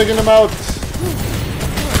 I'm taking them out.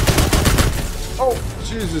 Oh,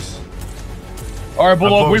 Jesus. All right,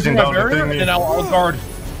 Bulldog, wait for focusing my down the barrier, thingy. and then I'll guard.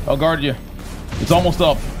 I'll guard you. It's almost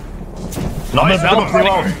up. Nice. I'm about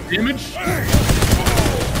to take damage.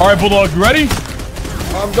 All right, Bulldog, you ready?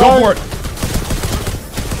 I'm Go dying. for it.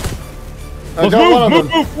 I Let's got one of move,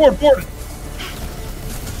 them. move, forward.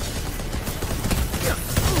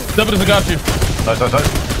 Stephens, I got you. Nice, nice, nice.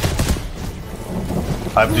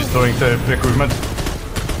 I'm destroying the equipment.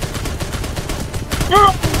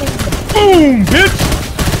 Boom, bitch.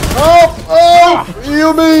 Help! Help!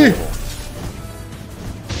 Heal me!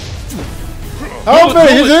 Help me!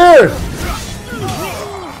 He's here!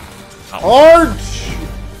 Arch!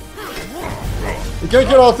 You can't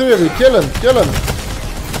kill all three of you. Kill him! Kill him!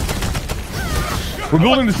 We're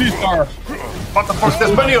building the siege tower. What the fuck?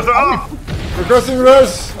 There's many of them. Ah! Requesting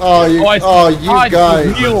res! Oh, you, I see. you I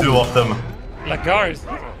guys. see. Two of them. Lacari.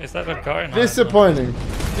 Is that Lacari? No. Disappointing.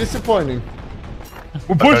 Disappointing.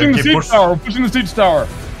 We're pushing the keep siege pushing. tower. We're pushing the siege tower.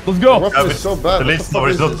 Let's go. Weapon is so bad. The What lead fuck tower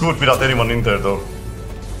is not this? good without anyone in there, though.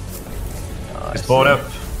 Spawn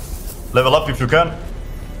F. Level up if you can.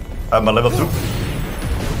 I'm a level 2.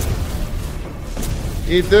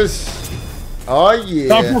 Eat this. Oh Time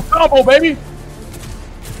yeah. for combo, baby.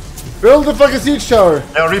 Build the fucking siege tower.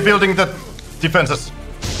 They are rebuilding the defenses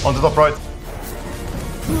on the top right.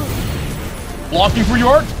 Blocking for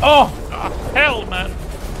your art. Oh, Hell, man.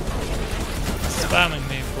 Spamming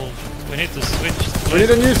me, bull. We need to switch. We need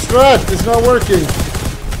a new strat. It's not working.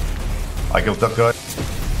 I killed that guy.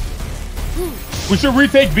 we should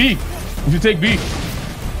retake B. We should take B.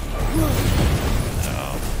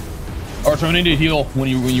 Archer, I need to heal when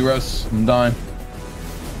you rest. I'm dying.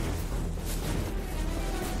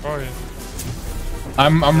 Where are you?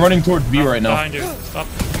 I'm running towards B right now. Behind you. Stop.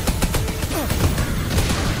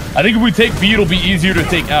 I think if we take B, it'll be easier to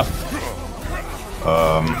take F.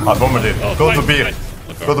 Affirmative. Oh, Go to fight, B. fight.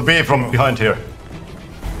 Look Go to B from behind here.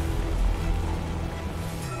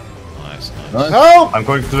 Nice, nice. Nice. Help! I'm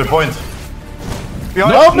going to the point.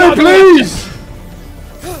 Behind. Help me, please!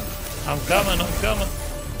 I'm coming, I'm coming.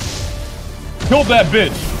 Killed that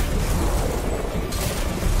bitch.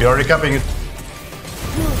 We are recapping it.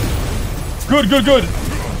 Good, good, good.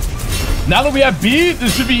 Now that we have B,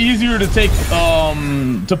 this should be easier to take,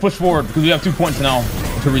 to push forward because we have 2 points now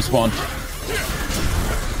to respawn.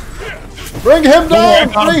 Bring him down!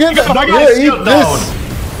 worry, Bring him down! I got Here, his eat shield this! down.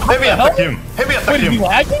 Heavy attack him. Heavy attack Wait, is he him.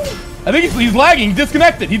 lagging? I think he's lagging. He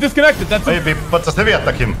disconnected. He disconnected. That's it. Maybe, but just heavy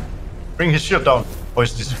attack him. Bring his shield down. Oh,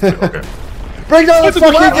 is this okay? Bring down the What's the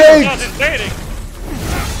fucking ladder? gate! God, it's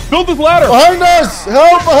fading. Build this ladder. Behind us!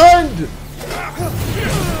 Help behind!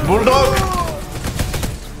 Bulldog.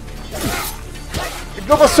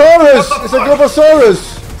 Globosaurus! It's a Globosaurus!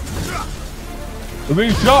 We're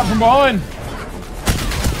being shot from behind.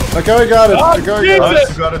 Lacari got it. Oh, Lacari got it. Nice,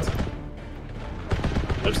 you got it.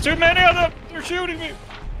 There's too many of them. They're shooting me.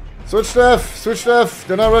 Switch to F. Switch to F.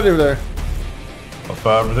 They're not ready over there.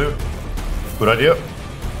 Affirmative. Good idea.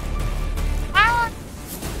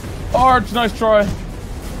 Arch, nice try.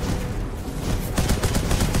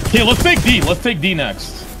 Okay, let's take D. Let's take D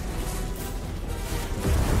next.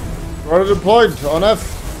 Already deployed on F.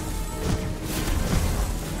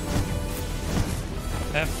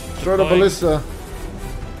 F. Throw the deploying. ballista.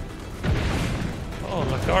 Oh,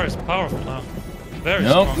 Lacari is powerful now. Very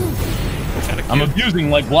Nope. strong. Kinda I'm cute. abusing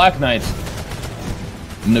like Black Knight.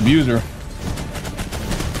 An abuser.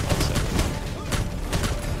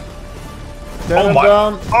 Get him my-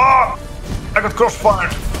 down. Ah! I I got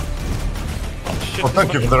crossfired. Oh, shit, Oh,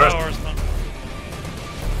 thank you for the rest. towers, man.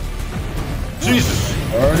 Jesus.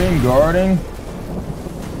 Guarding, guarding.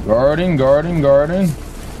 Guarding, guarding, guarding.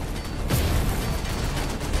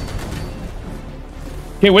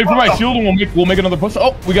 Okay, wait for my shield and we'll make another push.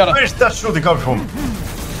 Oh, we got a. Where's that shooting coming from?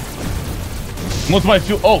 What's my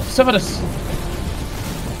shield? Oh, Severus.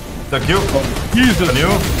 Thank you. Jesus. And you?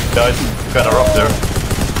 Guys, kind of rough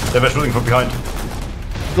there. They were shooting from behind.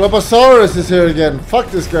 Globosaurus is here again. Fuck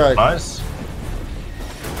this guy. Nice.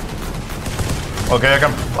 Okay,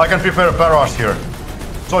 I can prepare a barrage here.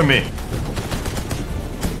 Join me.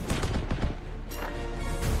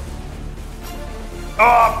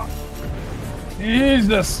 Ah!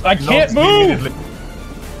 Jesus, I can't Not move. immediately.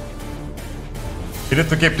 You need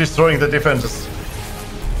to keep destroying the defenses.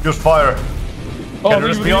 Use fire. Oh, Can you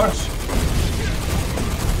rest the arch?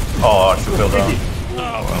 Oh, arch fell down.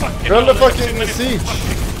 Oh, fucking Build the hell, there's too fucking many siege.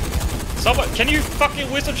 Someone, can you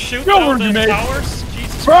fucking wizard shoot Go down where the you made. towers?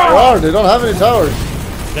 Jesus They Christ. are. They don't have any towers.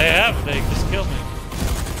 They have, they just killed me.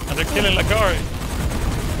 And they're killing Lacari.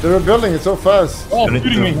 They're rebuilding it so fast. Oh, You need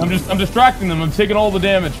shooting to- me. I'm distracting them. I'm taking all the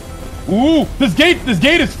damage. Ooh, this gate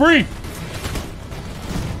is free.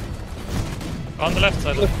 On the left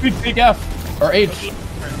side. Let's take F or H.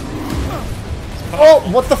 Oh,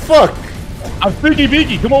 what the fuck? I'm Sneaky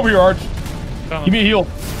Beaky. Come over here, Arch. Come Give me a heal.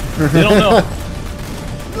 They don't know.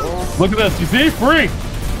 Look at this. You see? Free.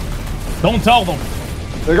 Don't tell them.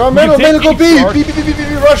 They go middle, take middle, go B. Arch. B, B, B, B,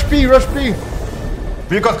 B, rush B, rush B.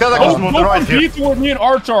 We got Oh, cataclysm on the go right from B here. to where me and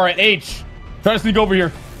Arch are at H. Try to sneak over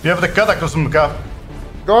here. You have the cataclysm cap.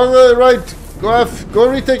 Go on the right. Go F. Go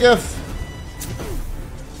retake F.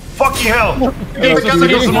 Fucking hell! Hello, The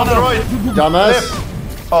cataclysm on the right. Dumbass.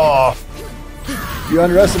 Oh, You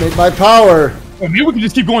underestimate my power. Wait, maybe we can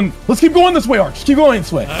just keep going. Let's keep going this way, Arch. Keep going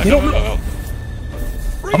this way. You Go, don't go, know.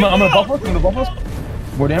 go. I'm gonna buff us. I'm gonna buff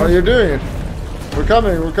us. More Oh, damage. you're doing it. We're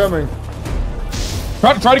coming. We're coming.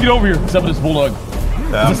 Try to get over here. Except for this bulldog.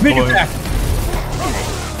 yeah, It's a sneak following. attack.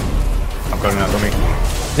 I'm coming.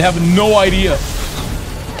 They have no idea.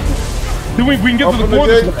 Then we can get to Open the the door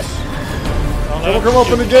this gate. way. Someone come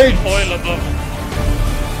open the gate. Oil above.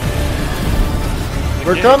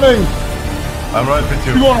 We're coming. I'm right with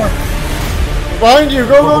you. Keep going, Arch. Behind you.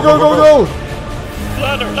 Go, go, go, go, go.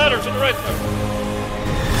 Ladder to the right.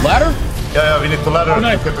 Ladder? Yeah, we need the ladder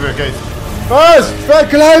nice. to get to the gate. Fast. Fast,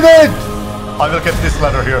 climb it. I will get this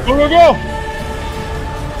ladder here. Go, go, go!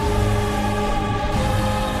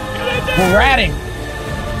 We're ratting.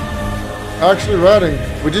 Actually ratting.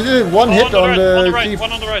 We just did one hit on the right, keep.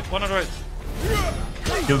 one on the right, one on the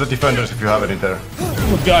right. Kill the defenders if you have any there.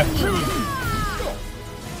 Good guy.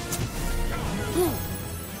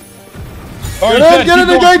 Oh, Get in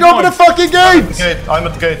the gate. Open the fucking gate. Gate, I'm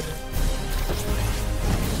at the gate.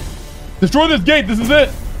 Destroy this gate. This is it.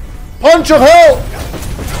 Punch of hell.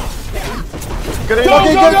 Get in.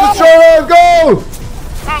 Fucking go, get go. destroyer. Go.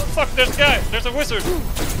 Oh fuck, there's a guy. There's a wizard.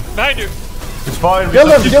 Behind you. It's fine. Kill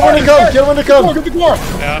them. Kill when they come. Kill when they Go, come. get the core.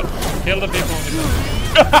 Yeah, kill the people.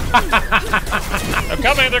 They're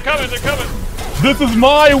coming. This is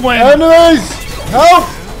my win. Enemies. Help.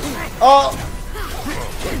 Oh.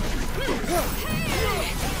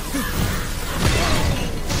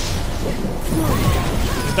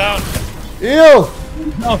 He's down. Heal.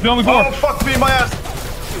 No, it's the only core. Oh, fuck me, my ass.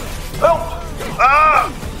 Help.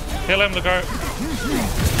 Ah! Kill him, Lacari.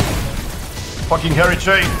 Fucking Harry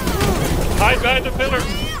Chain. Hide behind the pillar.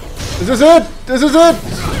 This is it. This is it.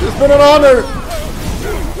 It's been an honor.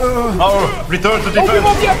 Our return to Oh, give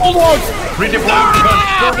up defense. that bulldog. Redeploy defense.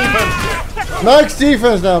 Turn defense. Max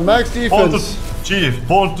defense now. Max Ball defense. to G.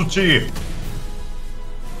 Ball to G.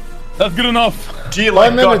 That's good enough. G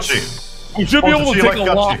like 5 Gachi. minutes. We should be Oh, able to she take like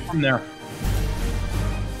a lot Gachi. from there.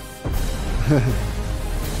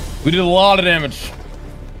 We did a lot of damage.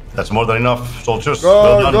 That's more than enough, soldiers. Go,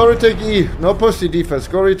 Well done. go retake E. No pussy defense.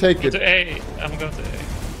 Go retake Go it. to A. I'm going to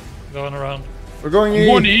A. Going around. We're going I'm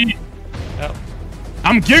going to E. eat. Yeah.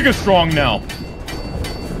 I'm Giga Strong now.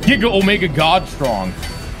 Giga Omega God Strong.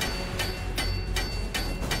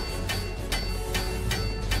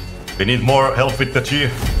 We need more help with the G.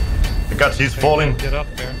 The Gachi is falling. Get up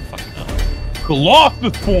there. Fuck no.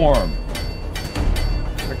 Colossus form.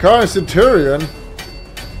 The car is Centurion.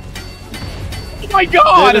 Oh my Gate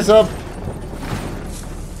God. is up.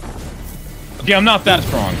 Okay, I'm not that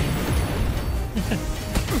strong.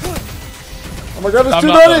 Oh my god, there's I'm too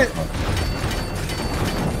not many. that strong.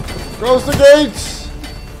 Close the gates.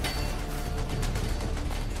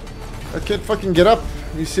 I can't fucking get up.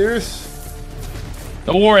 Are you serious?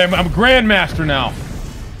 Don't worry, I'm Grandmaster now.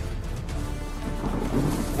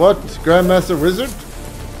 What? Grandmaster Wizard?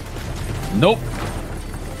 Nope.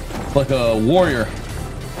 Like a warrior.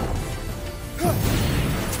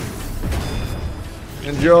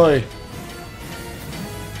 Enjoy.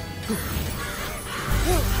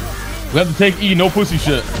 We have to take E, no pussy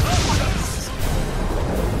shit.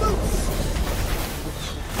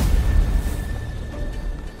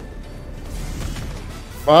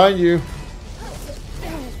 Behind you.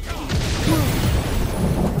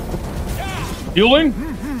 Healing?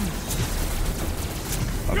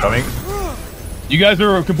 I'm coming. You guys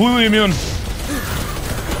are completely immune.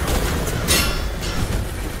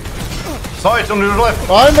 Sight on your left.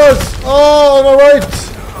 Behind us! Oh, on the right!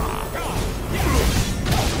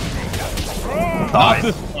 Not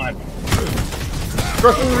this time.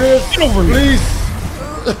 Crushing the wrist, Get over here. please!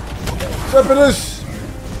 Separatists!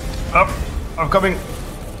 Up. I'm coming.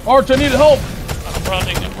 Arch, I need help. I'm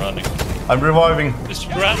running, I'm running. I'm reviving.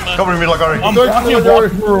 Mr. Grandman, Cover me, Lacari. I'm Don't blocking you and worry.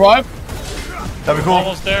 walking to revive. That'd be cool.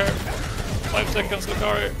 almost there. 5 seconds,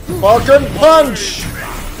 Lacari. Falcon punch!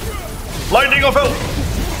 Lightning of hell.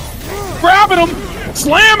 Grabbing him,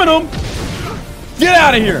 slamming him. Get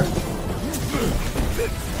out of here.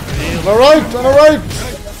 On the right, on the right!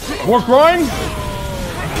 More crying.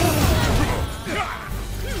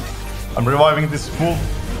 I'm reviving this fool.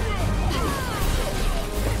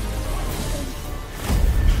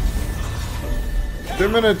 Two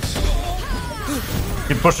minutes.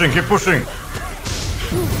 Keep pushing, keep pushing.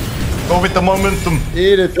 Go with the momentum.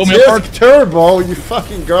 Eat it. Kill me Disc apart. turbo, you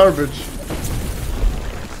fucking garbage.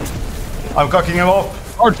 I'm cocking him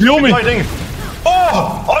off. Arch, heal me. Lightning.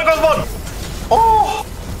 Oh! I got one! Oh!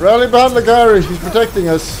 Rally behind Lacari, he's protecting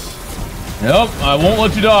us. Yep, I won't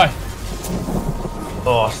let you die.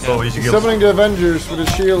 Oh, so easy He's kills. summoning the Avengers with his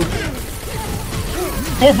shield.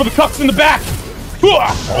 Go for the cucks in the back.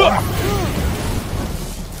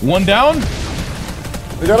 One down.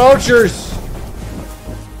 We got archers.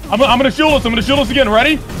 I'm gonna shield us. I'm gonna shield us again.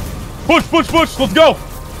 Ready? Push, push, push. Let's go.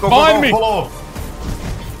 Go, Behind me. Follow.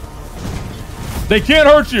 They can't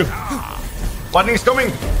hurt you. Lightning's coming.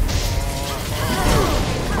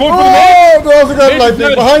 Going for the main. Oh, they also got Main lightning.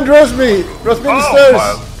 dead. Behind Resme. Resme in the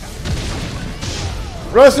stairs.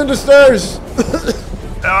 Russ in the stairs.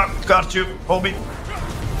 Got you. Hold me.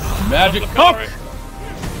 Magic cup.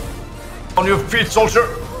 On your feet, soldier.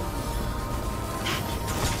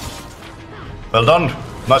 Well done.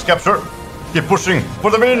 Nice capture. Keep pushing.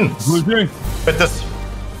 Put them in. Who's doing? Hit this.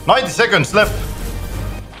 90 seconds left.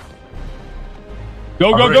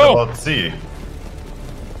 Go, I'm go, worried go. about C.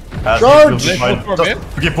 As Charge! it will be fine. Let's go for it,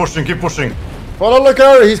 Just keep pushing, keep pushing. Follow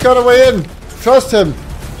Lacari, he's got a way in. Trust him.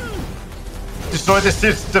 Destroy this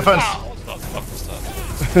defense. Ow, what the fuck was that?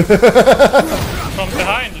 From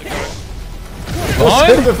behind, Lacari. Hit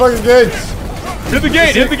Behind? the fucking gates. Hit the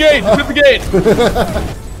gate. Hit the gate. Hit the gate.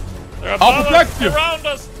 They're I'll above protect us, you. around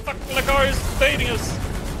us. Fucking Lacari is baiting us.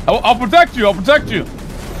 I'll protect you. I'll protect you.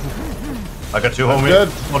 I got you, homie.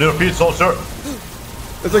 good. On your feet, soldier.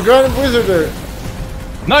 There's a grand wizard there.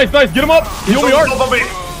 Nice, nice. Get him up. Heal me, Art. Don't bump me.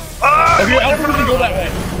 Ah! Okay, I don't think we can go that way.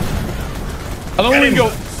 I don't think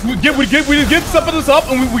we can go. We just get stepping this up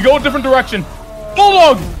and we go a different direction.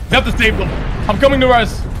 Bulldog! You have to save them. I'm coming to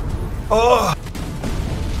res. Oh.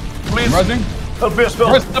 Please. I'm resing. Help me as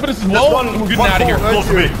well. Res stepping this as well. And we're getting out of here. Close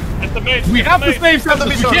to me. Get the mage. We get have the to mage. save Septus.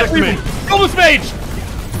 mage We can't next to leave me. him. Kill this mage.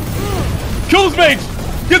 Kill this mage.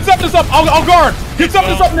 Get Septus up. I'll guard. Get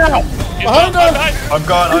Septus up now. Behind us. I'm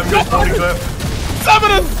gone. I'm just holding left.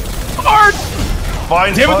 Septus. Guard.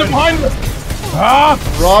 Fine, Damn it, they're fine. behind us. Ah.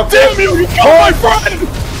 Rock. Damn you. You killed my friend.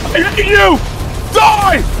 I hate you.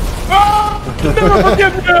 Die. Ah. Never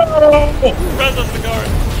forgive you. Res us, Lacari.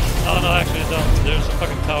 Oh no, actually don't. There's a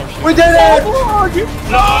fucking tower shield. We did it. Oh, you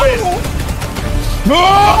Nice.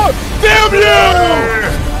 Ah. Damn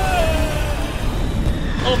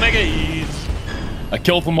you. Omega E's. I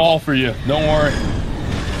killed them all for you. Don't worry.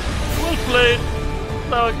 Well played.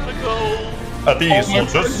 Now I'm gonna go. At these, All my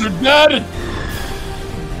soldiers. friends are dead.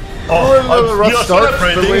 We're a little I'm rough just start, but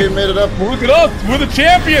we celebrating. made it up. Look at us. We're the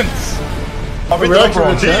champions. I'm with We're the actually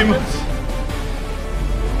overall team. champions.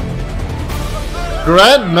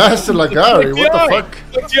 Grandmaster Lacari, what the fuck?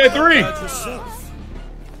 TI3.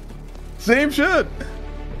 Same shit.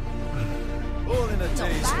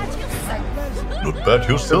 Not bad The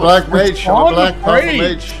yourself. black mage, I'm a on black the powerful parade?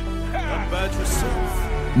 mage.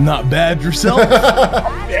 Not bad yourself.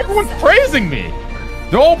 Everyone's praising me.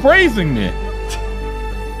 They're all praising me.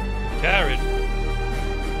 Carried.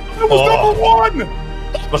 I was number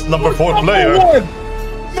one. Was number 4 Number player. one.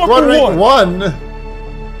 Squad Number rank one. 1.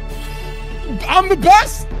 I'm the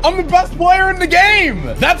best. I'm the best player in the game.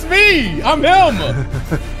 That's me. I'm him.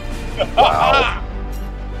 Wow.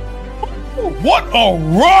 What a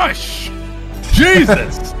rush.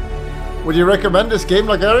 Jesus! Would you recommend this game,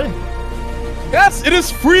 Lacari? Yes, it is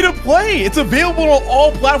free to play. It's available on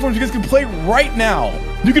all platforms. You guys can play right now.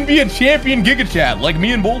 You can be a champion Giga Chat like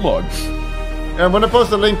me and Bulldog. I'm gonna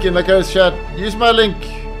post a link in Lacari's chat. Use my link.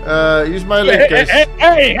 Use my link, guys.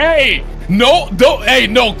 Hey! No, don't. Hey,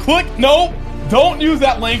 no. Click. No, don't use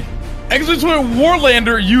that link. Exclamation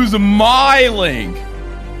Warlander. Use my link.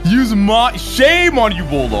 Use my. Shame on you,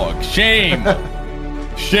 Bulldog. Shame.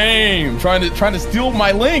 Shame. Trying to steal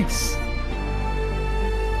my links.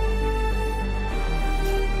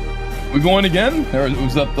 We going again? Or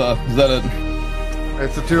was that it?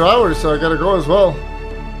 It's a 2 hours, so I gotta go as well.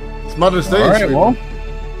 It's Mother's Day. All right, well.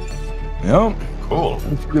 Yep. Cool.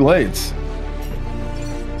 It's pretty late.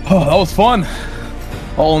 Oh, that was fun.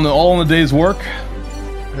 All in the day's work.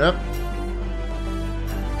 Yep.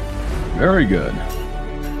 Very good.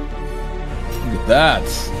 Look at that.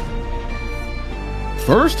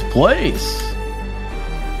 First place.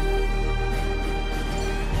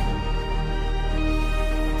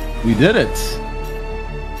 We did it.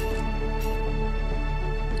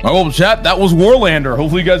 All right, well, chat, that was Warlander.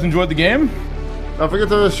 Hopefully you guys enjoyed the game. Don't forget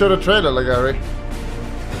to show the trailer, Lacari.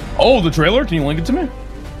 Oh, the trailer? Can you link it to me?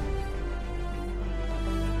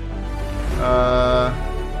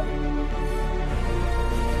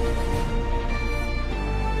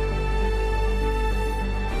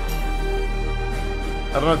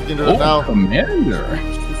 I don't know if you can do it now. Commander.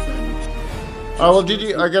 Alright, well,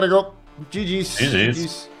 GG, I gotta go.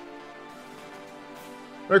 GG's.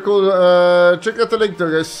 Very cool. Check out the link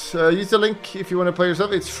though, guys. Use the link if you want to play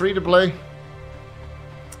yourself. It's free to play.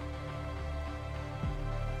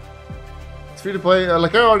 It's free to play.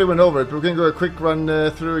 Like I already went over it, but we can go a quick run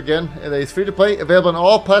through again. It's free to play, available on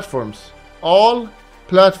all platforms. All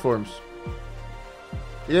platforms.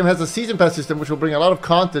 The game has a season pass system which will bring a lot of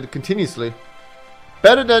content continuously.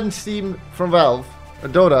 Better than Steam from Valve, or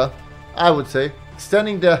Dota, I would say,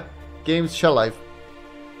 extending the game's shelf life.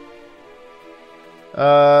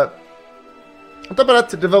 On top of that,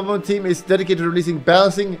 the development team is dedicated to releasing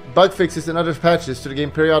balancing, bug fixes, and other patches to the game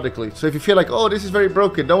periodically. So if you feel like, oh, this is very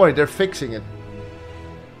broken, don't worry, they're fixing it.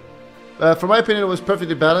 From my opinion, it was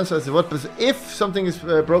perfectly balanced as it was, but if something is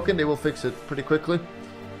broken, they will fix it pretty quickly.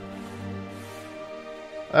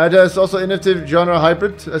 There's also innovative genre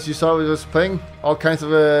hybrid, as you saw we was playing. All kinds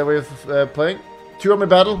of way of playing. 2 army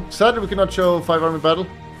battle. Sadly we cannot show 5 army battle.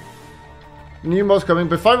 New modes coming,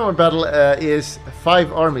 but 5 army battle is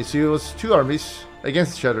 5 armies. So it was 2 armies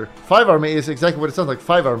against each other. 5 army is exactly what it sounds like,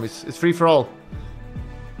 5 armies. It's free for all.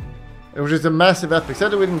 Which is a massive epic.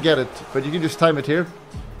 Sadly we didn't get it, but you can just time it here.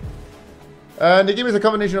 And the game is a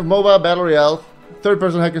combination of mobile, battle royale,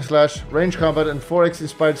 third-person hack and slash, range combat, and 4X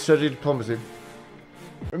inspired strategy diplomacy.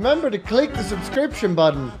 Remember to click the subscription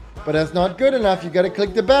button, but that's not good enough. You gotta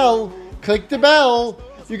click the bell. Click the bell.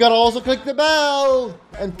 You gotta also click the bell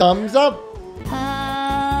and thumbs up.